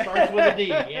starts with a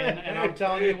D. And I'm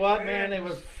telling you what, man, it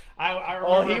was. I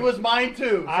remember, he was mine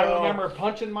too. So. I remember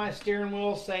punching my steering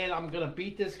wheel, saying I'm going to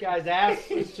beat this guy's ass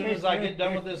as soon as I get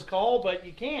done with this call. But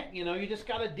you can't. You just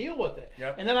got to deal with it.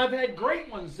 Yep. And then I've had great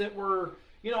ones that were.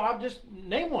 I'll just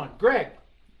name one. Greg.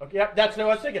 Okay, yep, that's what I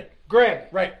was thinking. Greg.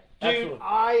 Right. Dude, Absolutely.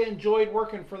 I enjoyed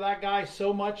working for that guy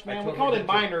so much, man. We called him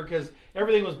Minor because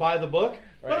everything was by the book,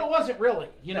 but it wasn't really.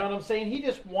 You know what I'm saying? He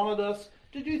just wanted us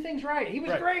to do things right. He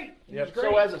was great. He was great.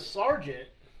 So as a sergeant,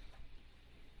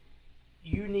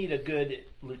 you need a good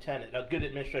lieutenant, a good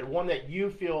administrator, one that you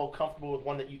feel comfortable with,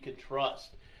 one that you can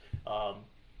trust.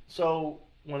 So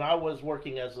when I was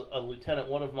working as a lieutenant,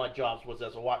 one of my jobs was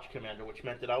as a watch commander, which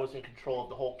meant that I was in control of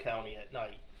the whole county at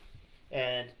night.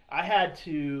 And I had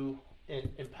to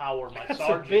empower my sergeants.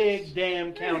 That's a big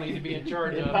damn county to be in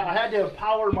charge of. I had to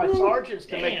empower my sergeants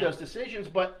to make those decisions,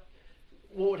 but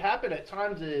what would happen at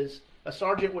times is a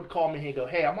sergeant would call me and he'd go,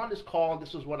 "Hey, I'm on this call and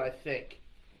this is what I think."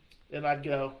 And I'd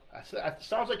go,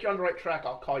 "Sounds like you're on the right track,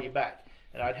 I'll call you back."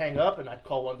 And I'd hang up and I'd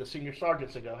call one of the senior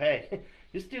sergeants and go, "Hey,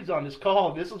 this dude's on this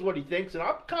call, this is what he thinks." And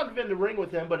I'm kind of in the ring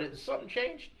with him, but something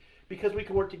changed because we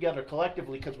could work together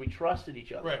collectively because we trusted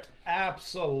each other. Right.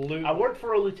 Absolutely. I worked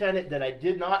for a lieutenant that I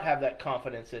did not have that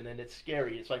confidence in, and it's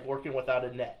scary. It's like working without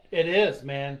a net. It is,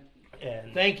 man.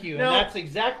 And thank you. And that's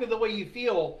exactly the way you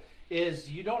feel is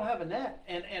you don't have a net.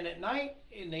 And at night,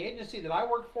 in the agency that I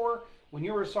worked for, when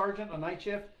you were a sergeant on night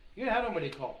shift, you didn't have nobody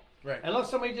to call. Right.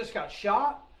 Unless somebody just got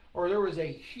shot or there was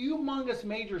a humongous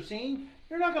major scene,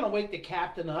 you're not going to wake the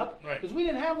captain up. Right. Because we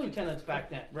didn't have lieutenants back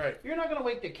then. Right. You're not going to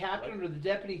wake the captain or the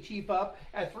deputy chief up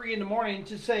at 3 a.m.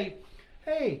 to say,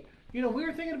 "Hey, we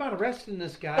were thinking about arresting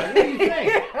this guy. What do you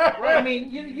think?" Right? I mean,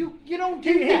 you don't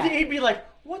do that. He'd be like,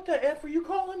 "What the F are you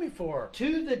calling me for?"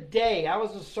 To the day, I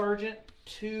was a sergeant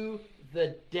to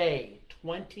the day,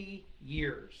 20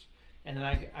 years. And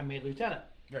then I made lieutenant.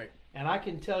 Right. And I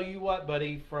can tell you what,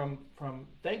 buddy, from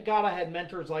thank God I had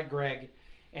mentors like Greg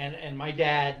and my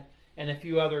dad and a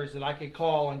few others that I could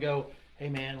call and go, "Hey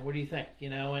man, what do you think?"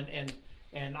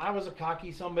 And I was a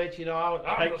cocky sumbitch,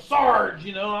 I'm a sarge,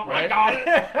 I got it,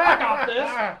 I got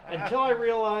this. Until I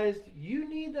realized you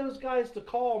need those guys to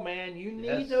call, man. You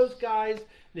need those guys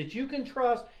that you can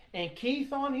trust. And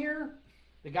Keith on here,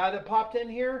 the guy that popped in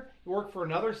here, he worked for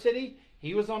another city.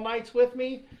 He was on nights with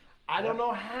me. I don't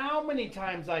know how many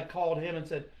times I called him and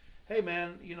said, "Hey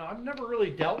man, I've never really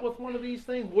dealt with one of these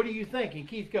things. What do you think?" And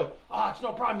Keith go, "It's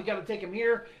no problem. You got to take him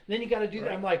here. Then you got to do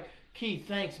that." I'm like, "Keith,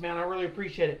 thanks, man. I really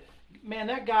appreciate it." Man,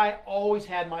 that guy always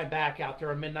had my back out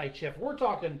there on midnight shift. We're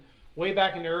talking way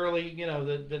back in the early,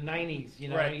 the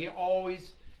 90s. Right. He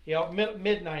always,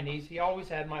 mid 90s. He always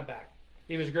had my back.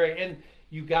 He was great, and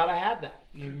you got to have that.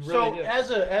 You really do.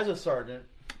 As a sergeant,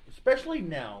 especially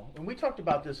now, and we talked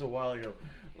about this a while ago.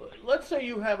 Let's say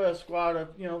you have a squad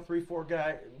of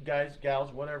 3-4 guys,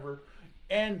 gals, whatever,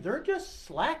 and they're just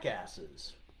slack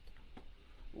asses.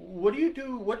 What do you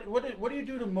do? What do you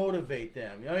do to motivate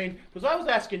them? I mean, because I was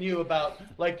asking you about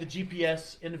like the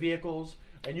GPS in the vehicles,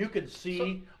 and you could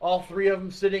see all three of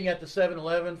them sitting at the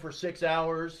 7-Eleven for 6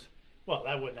 hours. Well,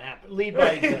 that wouldn't happen. Lead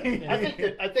by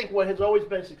example. I think what has always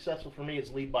been successful for me is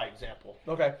lead by example.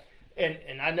 Okay.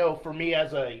 And I know for me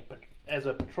as a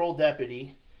patrol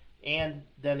deputy, and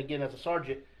then again as a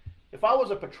sergeant, if I was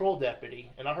a patrol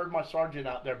deputy and I heard my sergeant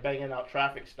out there banging out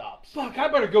traffic stops, fuck, I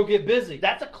better go get busy.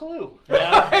 that's a clue.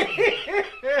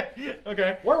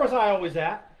 Okay. Where was I always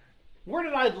at? Where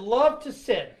did I love to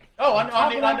sit? Oh, on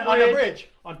the bridge.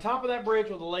 On top of that bridge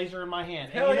with a laser in my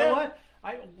hand. Hell and you know yeah.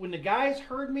 what? When the guys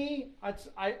heard me,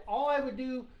 all I would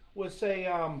do was say,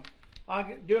 I'm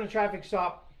doing a traffic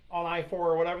stop on I-4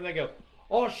 or whatever. They go,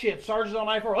 "Oh shit, Sergeant's on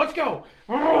I-4, let's go!"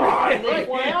 And they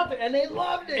fly out there, and they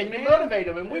loved it. And man. you motivate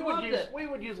them. And They loved it. we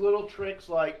would use little tricks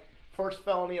like first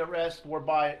felony arrest,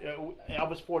 whereby I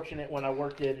was fortunate when I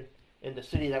worked in the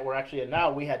city that we're actually in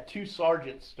now. We had 2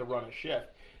 sergeants to run a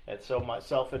shift, and so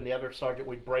myself and the other sergeant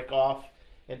would break off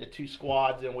into 2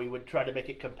 squads, and we would try to make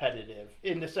it competitive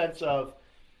in the sense of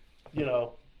you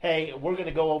know, hey, we're going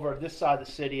to go over this side of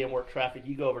the city and work traffic.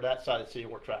 You go over that side of the city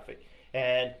and work traffic.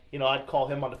 And, you know, I'd call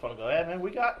him on the phone and go, hey, man,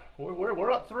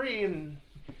 we're up 3 and,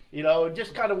 you know,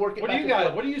 just kind of work it. What do you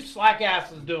guys? What are you slack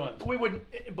asses doing? We would,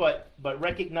 but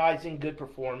recognizing good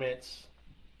performance,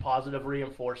 positive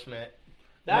reinforcement.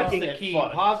 That's the key.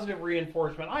 Positive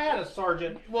reinforcement. I had a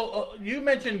sergeant. Well, you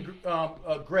mentioned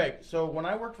Greg. So when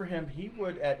I worked for him, he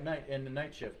would at night in the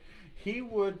night shift, he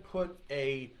would put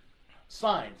a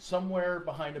sign somewhere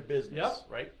behind a business. Yep.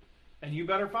 Right. And you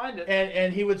better find it.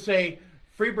 And he would say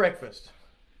free breakfast.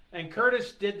 And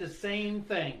Curtis did the same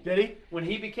thing. Did he? When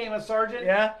he became a sergeant,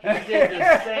 yeah, he did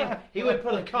the same. He would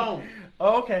put a cone.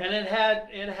 Oh, okay. And it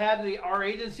had our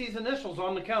agency's initials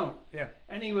on the cone. Yeah.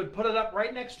 And he would put it up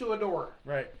right next to a door.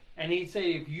 Right. And he'd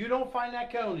say, if you don't find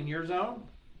that cone in your zone,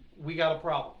 we got a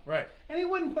problem. Right. And he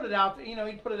wouldn't put it out. You know,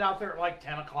 he'd put it out there at like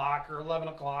 10 o'clock or 11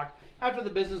 o'clock after the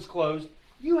business closed.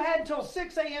 You had till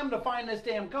 6 a.m. to find this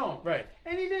damn cone. Right.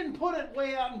 And he didn't put it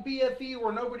way out in BFE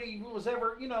where nobody was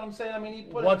ever, you know what I'm saying? I mean, he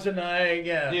put once it. a night,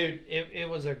 yeah. Dude, it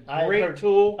was a great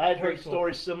tool. I had heard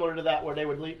stories similar to that where they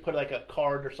would put like a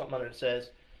card or something on it that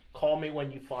says, call me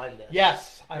when you find this.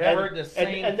 Yes, I've heard the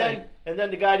same thing. And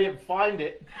then the guy didn't find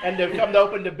it, and they come to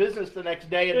open the business the next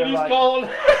day, and they're he's like, calling.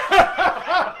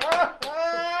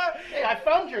 hey, I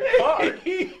found your card.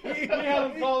 We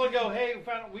had him call and go, hey,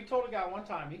 we told a guy one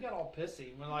time, he got all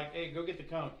pissy. We're like, hey, go get the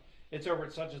cone. It's over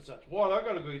at such and such. Well, I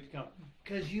got to go get the cone.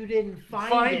 Because you didn't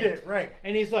find it. Right.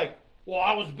 And he's like, well,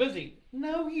 I was busy.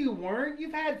 No, you weren't.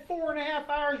 You've had 4.5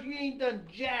 hours. You ain't done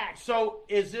jack. So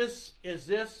is this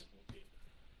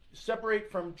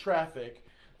separate from traffic?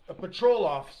 A patrol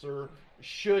officer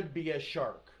should be a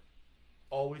shark.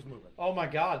 Always moving. Oh, my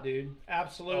God, dude.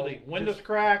 Absolutely. Windows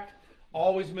cracked.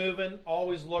 Always moving.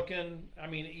 Always looking. I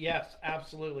mean, yes,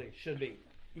 absolutely. Should be.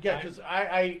 Yeah, because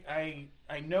I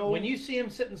know. When you see them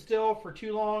sitting still for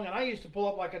too long, and I used to pull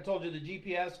up, like I told you, the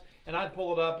GPS, and I'd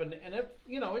pull it up, and it,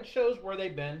 you know, it shows where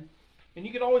they've been. And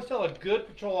you could always tell a good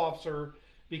patrol officer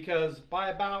because by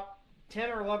about 10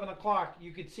 or 11 o'clock,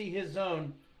 you could see his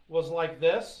zone was like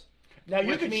this. Now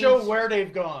you can show where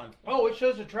they've gone. Oh, it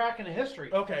shows a track and a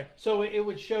history. Okay. So it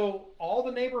would show all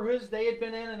the neighborhoods they had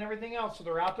been in and everything else. So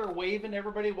they're out there waving,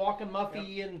 everybody walking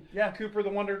Muffy and Cooper the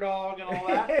Wonder Dog and all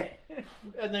that.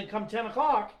 And then come 10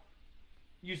 o'clock,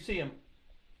 you see them.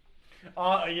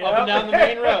 Up and down the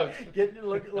main road.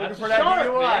 Looking for that shark,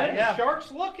 DUI. man. Yeah. The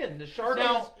shark's looking. The shark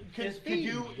now, is could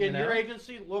you, in your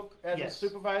agency, look as a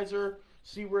supervisor,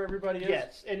 see where everybody is?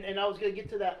 Yes, and I was going to get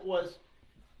to that was,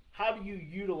 how do you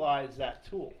utilize that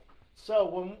tool?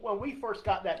 So when we first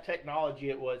got that technology,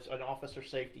 it was an officer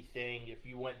safety thing. If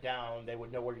you went down, they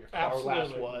would know where your car glass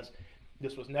was.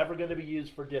 This was never going to be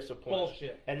used for discipline.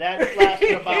 Bullshit. And that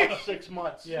lasted about 6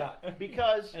 months. Yeah.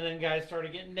 Because and then guys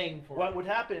started getting dinged for it. What would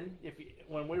happen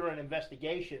when we were in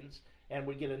investigations and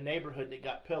we'd get a neighborhood that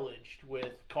got pillaged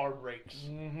with car breaks.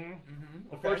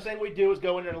 The first thing we do is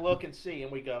go in there and look and see,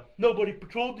 and we go, nobody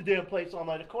patrolled the damn place all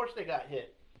night. Of course they got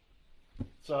hit.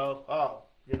 So,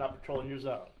 you're not patrolling your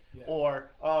zone. Yeah.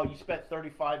 Or, you spent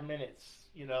 35 minutes,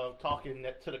 talking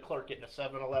to the clerk at the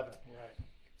 7-Eleven. Right.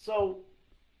 So,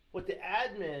 with the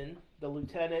admin, the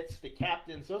lieutenants, the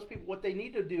captains, those people, what they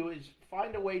need to do is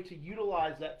find a way to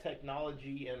utilize that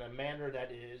technology in a manner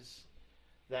that is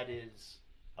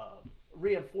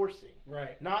reinforcing.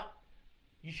 Right.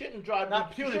 You shouldn't drive.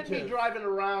 You shouldn't be driving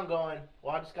around going,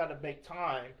 well, I just got to make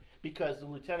time because the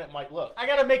lieutenant might look. I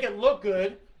got to make it look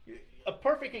good. A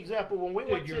perfect example when we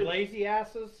went to lazy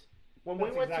asses. When we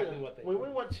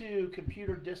went to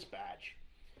computer dispatch,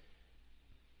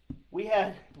 we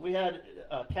had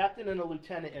a captain and a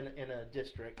lieutenant in a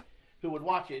district who would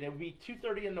watch it. And it would be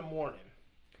 2:30 in the morning,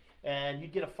 and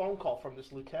you'd get a phone call from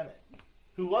this lieutenant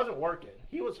who wasn't working.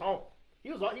 He was home.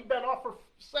 He'd been off for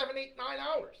 7, 8, 9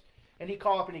 hours, and he'd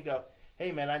call up and he'd go,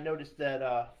 "Hey man, I noticed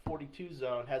that 42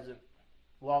 zone hasn't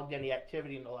logged any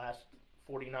activity in the last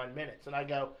 49 minutes." And I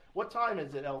go, "What time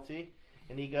is it, LT?"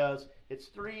 And he goes, "It's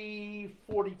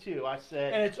 3:42." I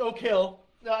said, "And it's Oak Hill."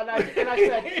 No, and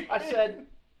I said,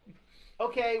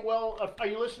 "Okay, well, are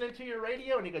you listening to your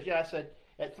radio?" And he goes, "Yeah." I said,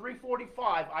 "At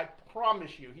 3:45, I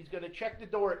promise you, he's going to check the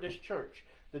door at this church.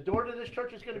 The door to this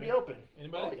church is going to be open."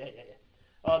 Anybody? Oh,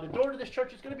 yeah. The door to this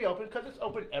church is going to be open because it's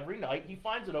open every night. He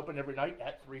finds it open every night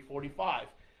at 3:45.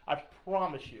 I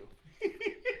promise you.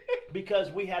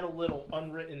 Because we had a little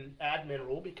unwritten admin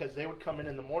rule because they would come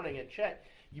in the morning and check.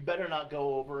 You better not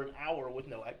go over an hour with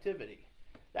no activity.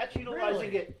 That's utilizing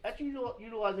Really? it. That's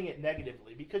utilizing it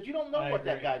negatively because you don't know I what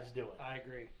that agree. guy's doing. I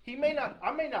agree.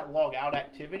 I may not log out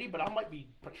activity, but I might be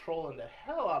patrolling the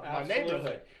hell out of my Absolutely.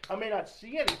 neighborhood. I may not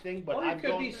see anything, but Or you I'm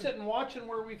could going be through. sitting watching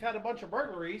where we've had a bunch of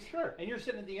burglaries. Sure. And you're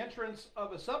sitting at the entrance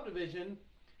of a subdivision,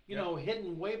 you Yep. know,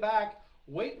 hidden way back,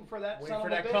 waiting for that Wait son for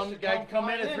of a that bitch guy to come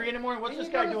in flying at 3 in the morning. What's And this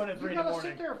you guy gotta- doing at 3 in the You morning?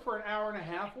 gotta sit there for an hour and a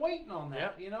half waiting on that.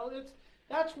 Yep. You know,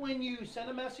 that's when you send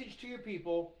a message to your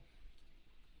people.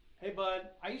 Hey, bud,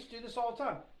 I used to do this all the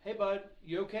time. Hey, bud,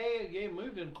 you okay? You ain't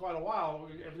moved in quite a while.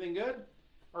 Everything good?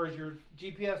 Or is your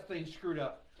GPS thing screwed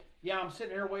up? Yeah, I'm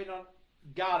sitting here waiting on.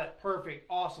 Got it. Perfect.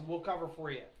 Awesome. We'll cover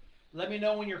for you. Let me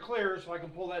know when you're clear so I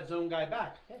can pull that zone guy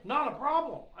back. Not a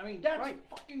problem. I mean, that's Right.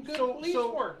 fucking good So- police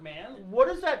so- work, man. What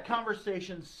does that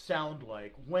conversation sound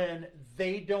like when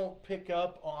they don't pick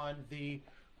up on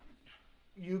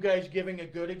you guys giving a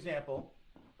good example,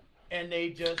 and they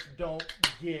just don't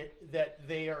get that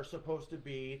they are supposed to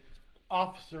be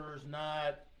officers,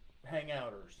 not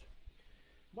hangouters?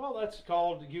 Well, that's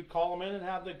called, you call them in and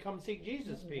have the come seek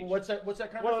Jesus speech. What's that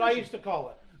conversation? What I used to call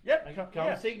it. Yep.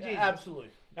 Come seek Jesus. Absolutely.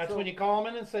 That's So- when you call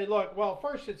them in and say, look, well,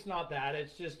 first it's not that.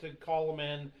 It's just to call them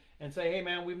in and say, hey,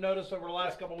 man, we've noticed over the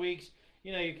last couple of weeks,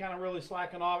 you know, you're kind of really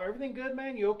slacking off. Everything good,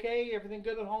 man? You okay? Everything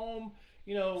good at home?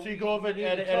 You know, So you go over it need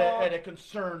at, to at, talk? a, at a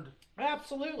concerned.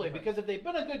 Absolutely, Okay. because if they've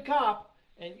been a good cop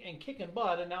and kicking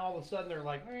butt, and now all of a sudden they're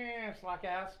like, slack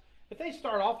ass. If they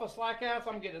start off a slack ass,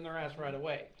 I'm getting in their ass right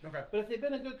away. Okay. But if they've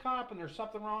been a good cop and there's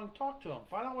something wrong, talk to them.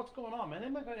 Find out what's going on, man. They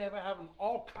might be having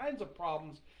all kinds of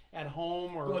problems at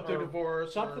home or Going through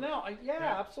divorce something or- else. Yeah,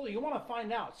 Yeah. absolutely. You want to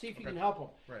find out, see if you Okay. can help them.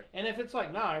 Right. And if it's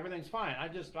like, nah, everything's fine. I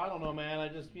don't know, man. I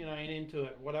just, ain't into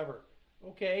it. Whatever.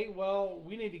 Okay, well,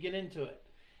 we need to get into it.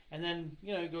 And then,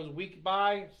 it goes a week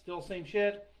by, still same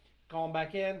shit. Call them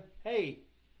back in. Hey,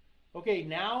 okay,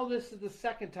 now this is the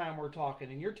second time we're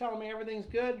talking, and you're telling me everything's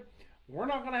good. We're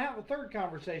not going to have a third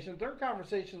conversation. Third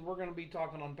conversation, we're going to be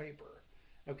talking on paper.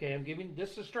 Okay, I'm giving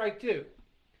this a strike two.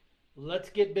 Let's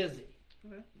get busy.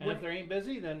 Okay. And if they ain't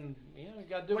busy, then you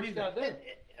got to do What what do you you got to do.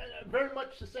 Very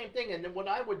much the same thing. And then what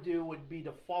I would do would be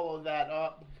to follow that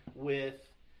up with,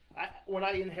 when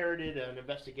I inherited an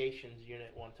investigations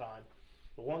unit one time,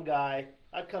 the one guy,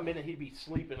 I'd come in and he'd be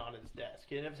sleeping on his desk.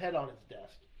 He'd have his head on his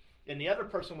desk. And the other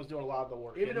person was doing a lot of the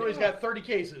work. Even And though he's got 30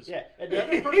 cases. Yeah. And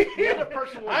the other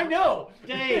person was, I know.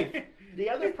 Dave. The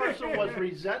other person was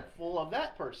resentful of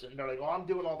that person. They're like, "Oh, I'm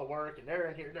doing all the work, and they're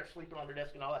in here, they're sleeping on their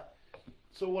desk and all that."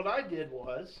 So what I did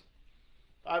was,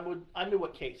 I knew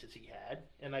what cases he had,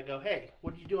 and I go, "Hey,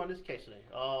 what did you do on this case today?"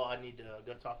 "Oh, I need to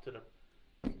go talk to the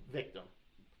victim."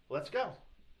 "Let's go."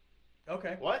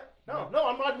 Okay. "What? No,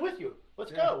 I'm riding with you.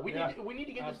 Let's go. We yeah. need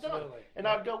to get this done." Absolutely. And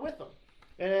I'd go with them.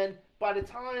 And by the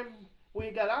time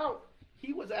we got out,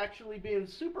 he was actually being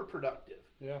super productive.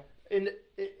 Yeah. And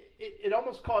it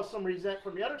almost caused some resent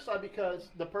from the other side because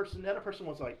the other person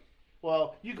was like,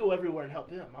 "Well, you go everywhere and help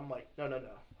him." I'm like, no.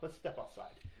 Let's step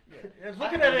outside. Let's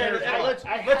look at it.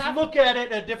 Let's look at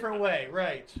it a different way.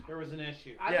 Right. There was an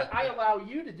issue. I allow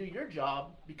you to do your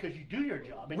job because you do your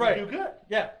job and Right. you do good.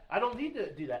 Yeah. I don't need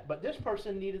to do that. But this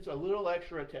person needed a little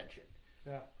extra attention.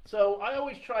 Yeah. So I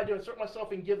always try to insert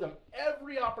myself and give them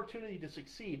every opportunity to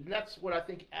succeed. And that's what I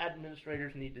think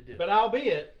administrators need to do. But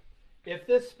albeit, if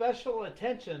this special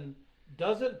attention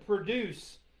doesn't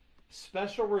produce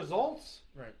special results,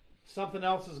 Right. something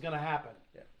else is going to happen.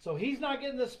 Yeah. So he's not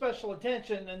getting this special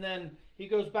attention, and then he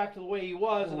goes back to the way he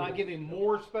was, and I give him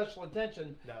more special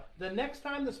attention. No. The next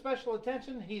time the special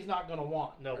attention, he's not going to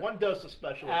want. No, one dose of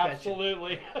special attention.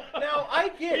 Absolutely. Now I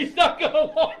get. He's not going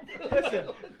to want. Listen,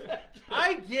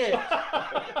 I get.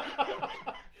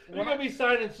 We're going to be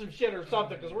signing some shit or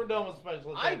something because we're done with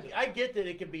special attention. I get that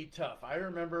it can be tough. I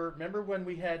remember when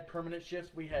we had permanent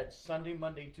shifts. We had Sunday,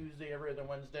 Monday, Tuesday, every other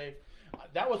Wednesday.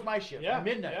 That was my shift. Yeah,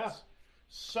 Midnights. yeah.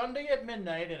 Sunday at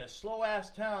midnight in a slow ass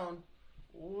town.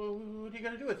 What are you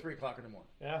gonna do at 3 o'clock in the morning?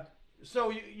 Yeah. So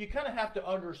you kind of have to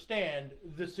understand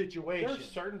the situation. There's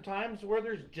certain times where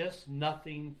there's just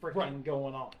nothing freaking Right.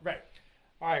 going on. Right.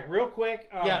 All right, real quick.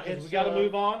 Yeah, 'cause it's, we got to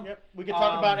move on. Yep. We could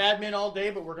talk Um, about admin all day,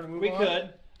 but we're gonna move We on.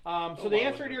 could. So the wow,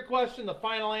 answer to your question, the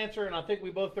final answer, and I think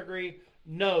we both agree,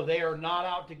 no, they are not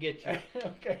out to get you.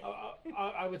 Okay.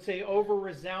 I would say over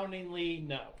resoundingly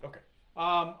no. Okay.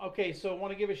 Okay, so I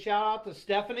want to give a shout out to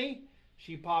Stephanie.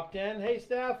 She popped in. Hey,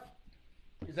 Steph.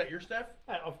 Is that your stuff?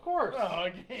 Of course. Oh,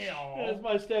 That's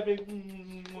my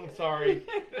Stephanie. Sorry.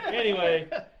 Anyway,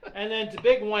 and then to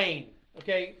Big Wayne.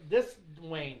 Okay, this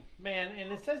Wayne, man,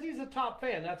 and it says he's a top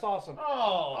fan. That's awesome.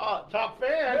 Oh. Top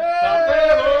fan. Top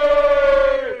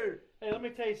fan. Hey, let me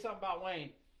tell you something about Wayne.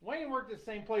 Wayne worked at the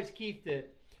same place Keith did.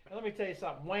 And let me tell you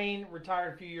something. Wayne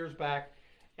retired a few years back,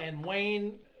 And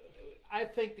Wayne, I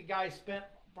think the guy spent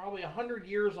probably 100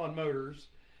 years on motors,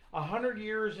 100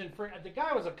 years in. The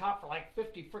guy was a cop for like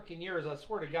 50 freaking years. I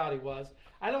swear to God, he was.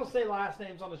 I don't say last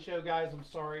names on the show, guys. I'm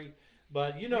sorry,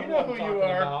 but you know who I'm talking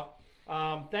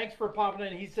about. Thanks for popping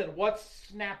in. He said, "What's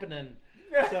snapping?"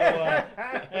 So,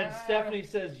 and Stephanie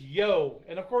says, "Yo,"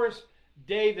 and of course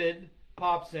David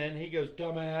pops in. He goes,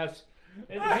 "Dumbass."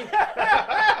 And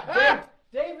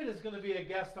David is going to be a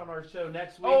guest on our show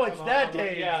next week. Oh, it's that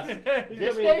Dave. Yes.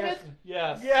 This David?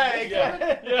 Yes. Yeah,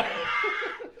 exactly. Yeah.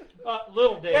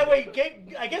 Little David. Yeah,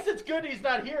 wait. I guess it's good he's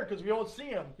not here because we won't see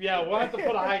him. Yeah, we'll have to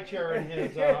put a high chair in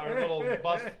his our little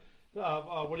bus.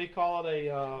 What do you call it?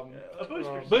 A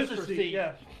booster seat.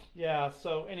 Yeah. Yeah.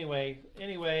 So anyway.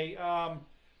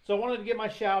 So I wanted to get my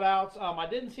shout outs. I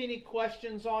didn't see any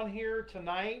questions on here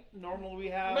tonight. Normally we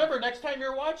have. Remember, next time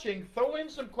you're watching, throw in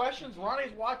some questions.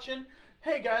 Ronnie's watching.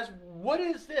 Hey guys, what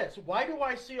is this? Why do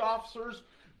I see officers?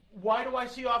 Why do I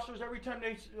see officers every time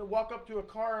they walk up to a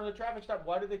car in a traffic stop?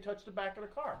 Why do they touch the back of the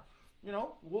car? You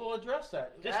know, we'll address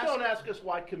that. Don't ask us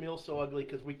why Camille's so ugly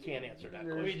because we can't answer that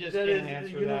question. We just that can't is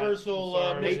answer universal.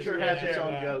 that. Nature has its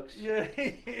own that. jokes. Yeah.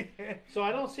 So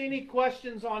I don't see any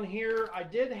questions on here. I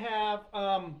did have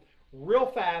real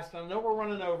fast. I know we're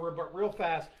running over, but real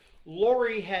fast.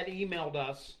 Lori had emailed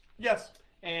us. Yes.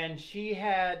 And she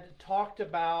had talked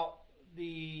about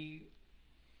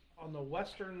on the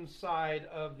western side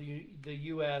of the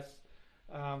U.S.,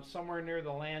 somewhere near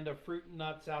the land of fruit and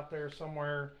nuts out there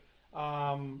somewhere,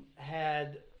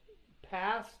 had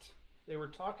passed. They were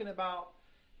talking about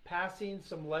passing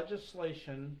some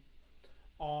legislation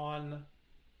on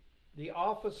the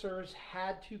officers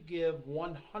had to give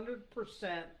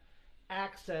 100%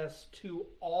 access to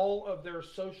all of their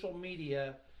social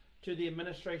media to the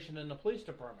administration and the police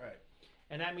department. Right.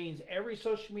 And that means every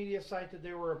social media site that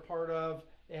they were a part of,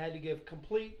 they had to give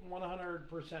complete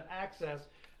 100% access.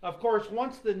 Of course,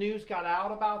 once the news got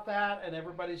out about that and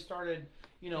everybody started,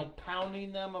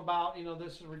 pounding them about,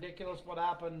 this is ridiculous what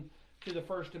happened to the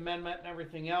First Amendment and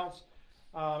everything else,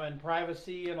 and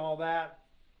privacy and all that,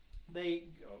 they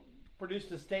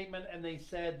produced a statement and they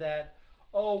said that,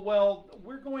 oh, well,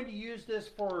 we're going to use this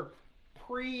for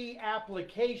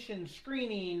pre-application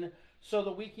screening so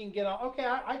that we can get on. Okay,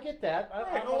 I get that.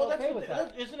 I'm okay with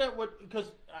that. Isn't that what?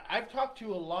 Because I've talked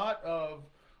to a lot of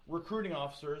recruiting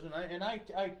officers, and I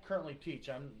currently teach.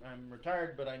 I'm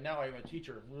retired, but now I'm a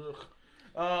teacher.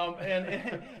 And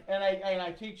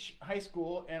I teach high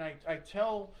school, and I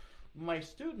tell my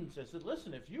students, I said,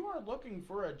 listen, if you are looking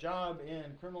for a job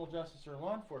in criminal justice or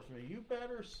law enforcement, you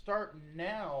better start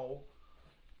now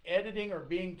editing or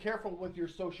being careful with your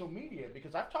social media,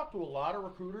 because I've talked to a lot of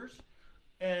recruiters.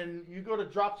 And you go to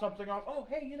drop something off. Oh,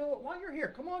 hey, you know what? While you're here,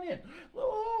 come on in.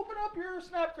 Open up your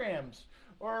Snapgrams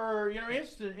or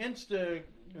Insta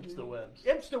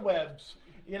webs.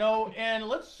 And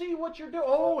let's see what you're doing.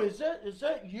 Oh, is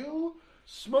that you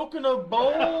smoking a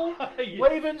bowl,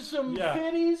 waving some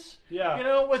fitties?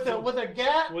 Yeah. With a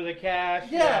gat, with a cash.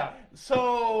 Yeah.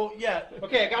 So yeah.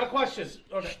 Okay, I got a question.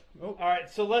 Okay. All right,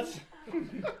 so let's.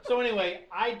 So anyway,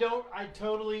 I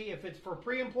totally, if it's for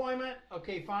pre-employment,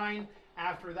 okay, fine.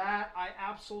 After that, I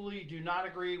absolutely do not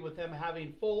agree with them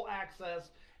having full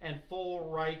access and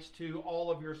full rights to all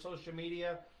of your social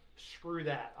media. Screw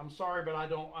that. I'm sorry, but I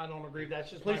don't agree. That's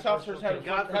just police officers have a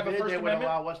God First forbid they would Amendment.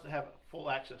 allow us to have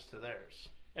full access to theirs.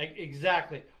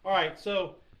 Exactly. All right.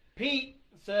 So Pete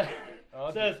says,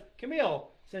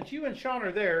 Camille, since you and Sean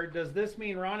are there, does this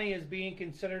mean Ronnie is being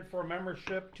considered for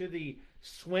membership to the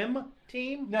swim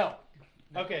team? No.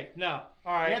 Okay, no.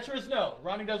 All right. The answer is no.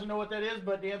 Ronnie doesn't know what that is,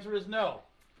 but the answer is no.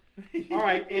 All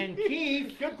right, and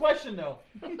Keith. Good question, though.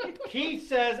 Keith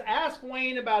says, ask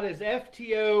Wayne about his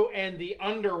FTO and the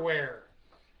underwear.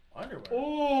 Underwear?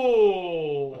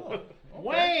 Ooh. Okay.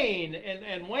 Wayne.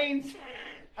 And Wayne's.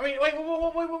 I mean, wait,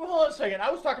 hold on a second. I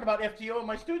was talking about FTO and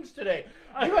my students today.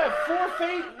 You have 4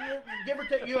 phases, give or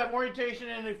take. You have orientation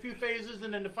and a few phases,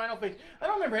 and then the final phase. I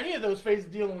don't remember any of those phases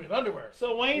dealing with underwear.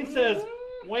 So Wayne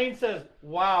says,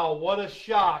 wow, what a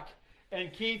shock.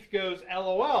 And Keith goes,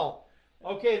 LOL.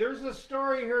 Okay, there's a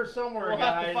story here somewhere, we'll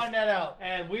guys. Have to find that out.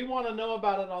 And we want to know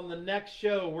about it on the next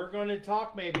show. We're going to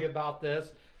talk maybe about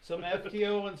this. Some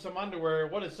FTO and some underwear.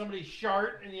 What, is somebody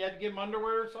shart and you had to give them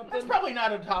underwear or something? That's probably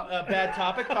not a bad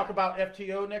topic. Talk about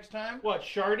FTO next time. What,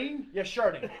 sharding? Yeah,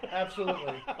 sharding.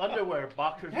 Absolutely. Underwear,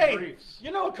 boxers, hey, and briefs. You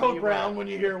know Code Brown when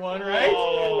you hear one, right?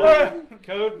 Oh,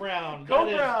 Code Brown.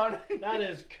 Brown. That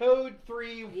is Code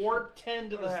 3, Warp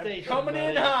 10 to the station. Coming buddy.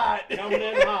 in hot. Coming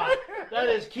in hot. That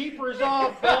is keepers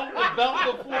off, belt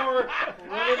the floor,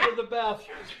 run into the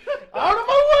bathroom. Out of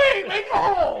my way! Make a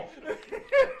hole!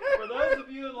 For those of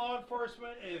you you in law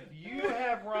enforcement, if you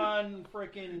have run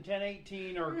freaking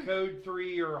 1018 or Code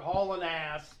 3 or hauling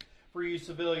ass for you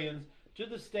civilians to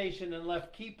the station and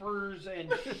left keepers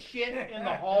and shit in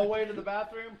the hallway to the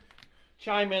bathroom,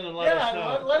 chime in and let us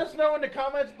know. Let us know in the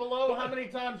comments below how many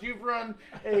times you've run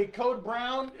a Code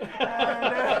Brown.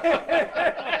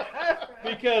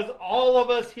 Because all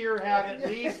of us here have at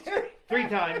least 3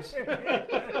 times.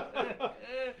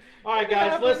 All right,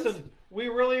 guys, listen. We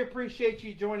really appreciate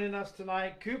you joining us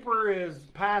tonight. Cooper is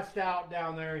passed out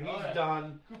down there. He's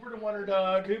done. Cooper the Wonder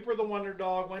Dog. Cooper the Wonder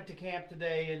Dog went to camp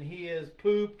today, and he is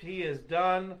pooped. He is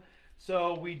done.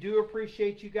 So we do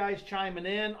appreciate you guys chiming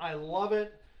in. I love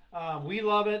it. We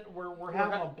love it. We're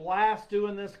having a blast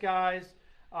doing this, guys.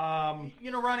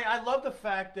 You know, Ronnie, I love the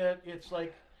fact that it's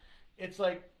like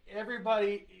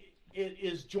everybody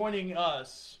is joining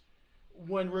us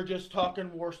when we're just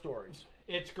talking war stories.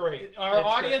 It's great. Our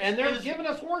audience and they're giving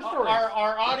us war stories.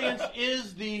 Our audience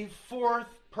is the 4th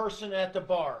person at the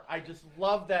bar. I just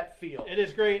love that feel. It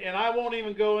is great, and I won't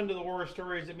even go into the war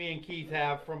stories that me and Keith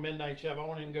have from Midnight Chef. I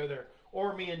won't even go there,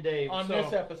 or me and Dave on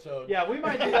this episode. Yeah, we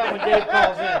might do that when Dave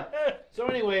calls in. So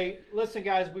anyway, listen,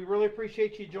 guys, we really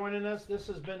appreciate you joining us. This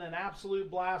has been an absolute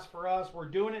blast for us. We're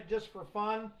doing it just for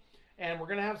fun, and we're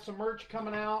gonna have some merch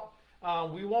coming out.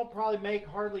 We won't probably make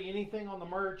hardly anything on the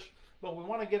merch, but we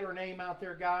want to get our name out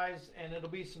there, guys, and it'll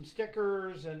be some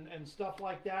stickers and stuff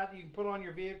like that you can put on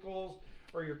your vehicles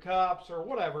or your cups or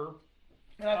whatever.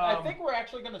 And I think we're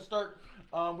actually going to start,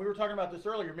 we were talking about this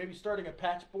earlier, maybe starting a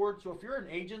patch board. So if you're an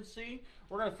agency,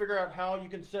 we're going to figure out how you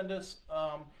can send us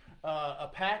a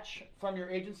patch from your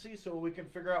agency so we can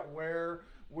figure out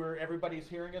where everybody's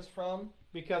hearing us from.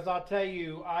 Because I'll tell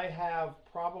you, I have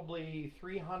probably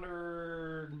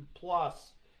 300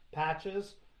 plus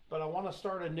patches, but I want to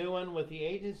start a new one with the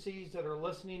agencies that are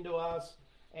listening to us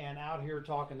and out here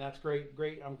talking. That's great.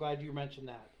 Great. I'm glad you mentioned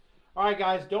that. All right,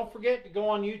 guys, don't forget to go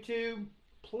on YouTube.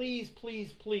 Please,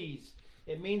 please, please.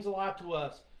 It means a lot to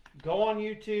us. Go on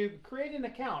YouTube, create an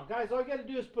account. Guys, all you got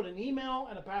to do is put an email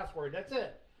and a password. That's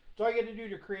it. That's all you got to do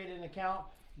to create an account.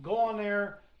 Go on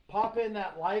there, pop in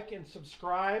that like and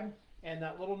subscribe and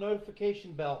that little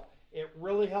notification bell. It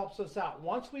really helps us out.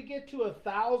 Once we get to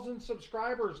 1,000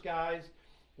 subscribers, guys,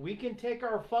 we can take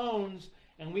our phones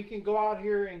and we can go out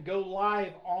here and go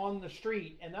live on the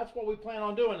street. And that's what we plan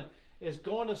on doing, is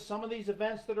going to some of these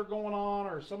events that are going on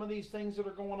or some of these things that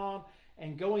are going on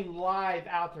and going live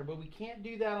out there. But we can't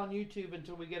do that on YouTube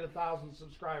until we get 1,000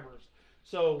 subscribers.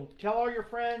 So tell all your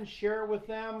friends, share it with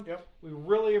them. Yep. We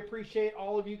really appreciate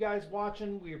all of you guys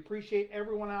watching. We appreciate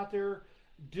everyone out there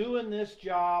doing this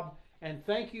job. And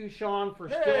thank you, Sean, for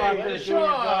still out there doing your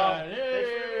job.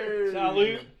 Hey.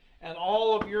 Salute. And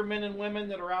all of your men and women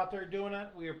that are out there doing it.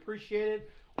 We appreciate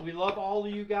it. We love all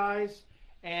of you guys.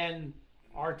 And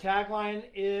our tagline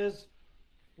is,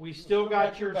 we still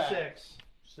got your back. 6.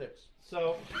 6.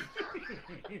 So,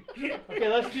 okay,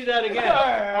 let's do that again.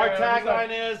 Our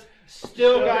tagline is,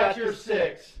 still got your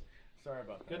 6. Sorry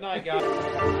about that. Good night, guys.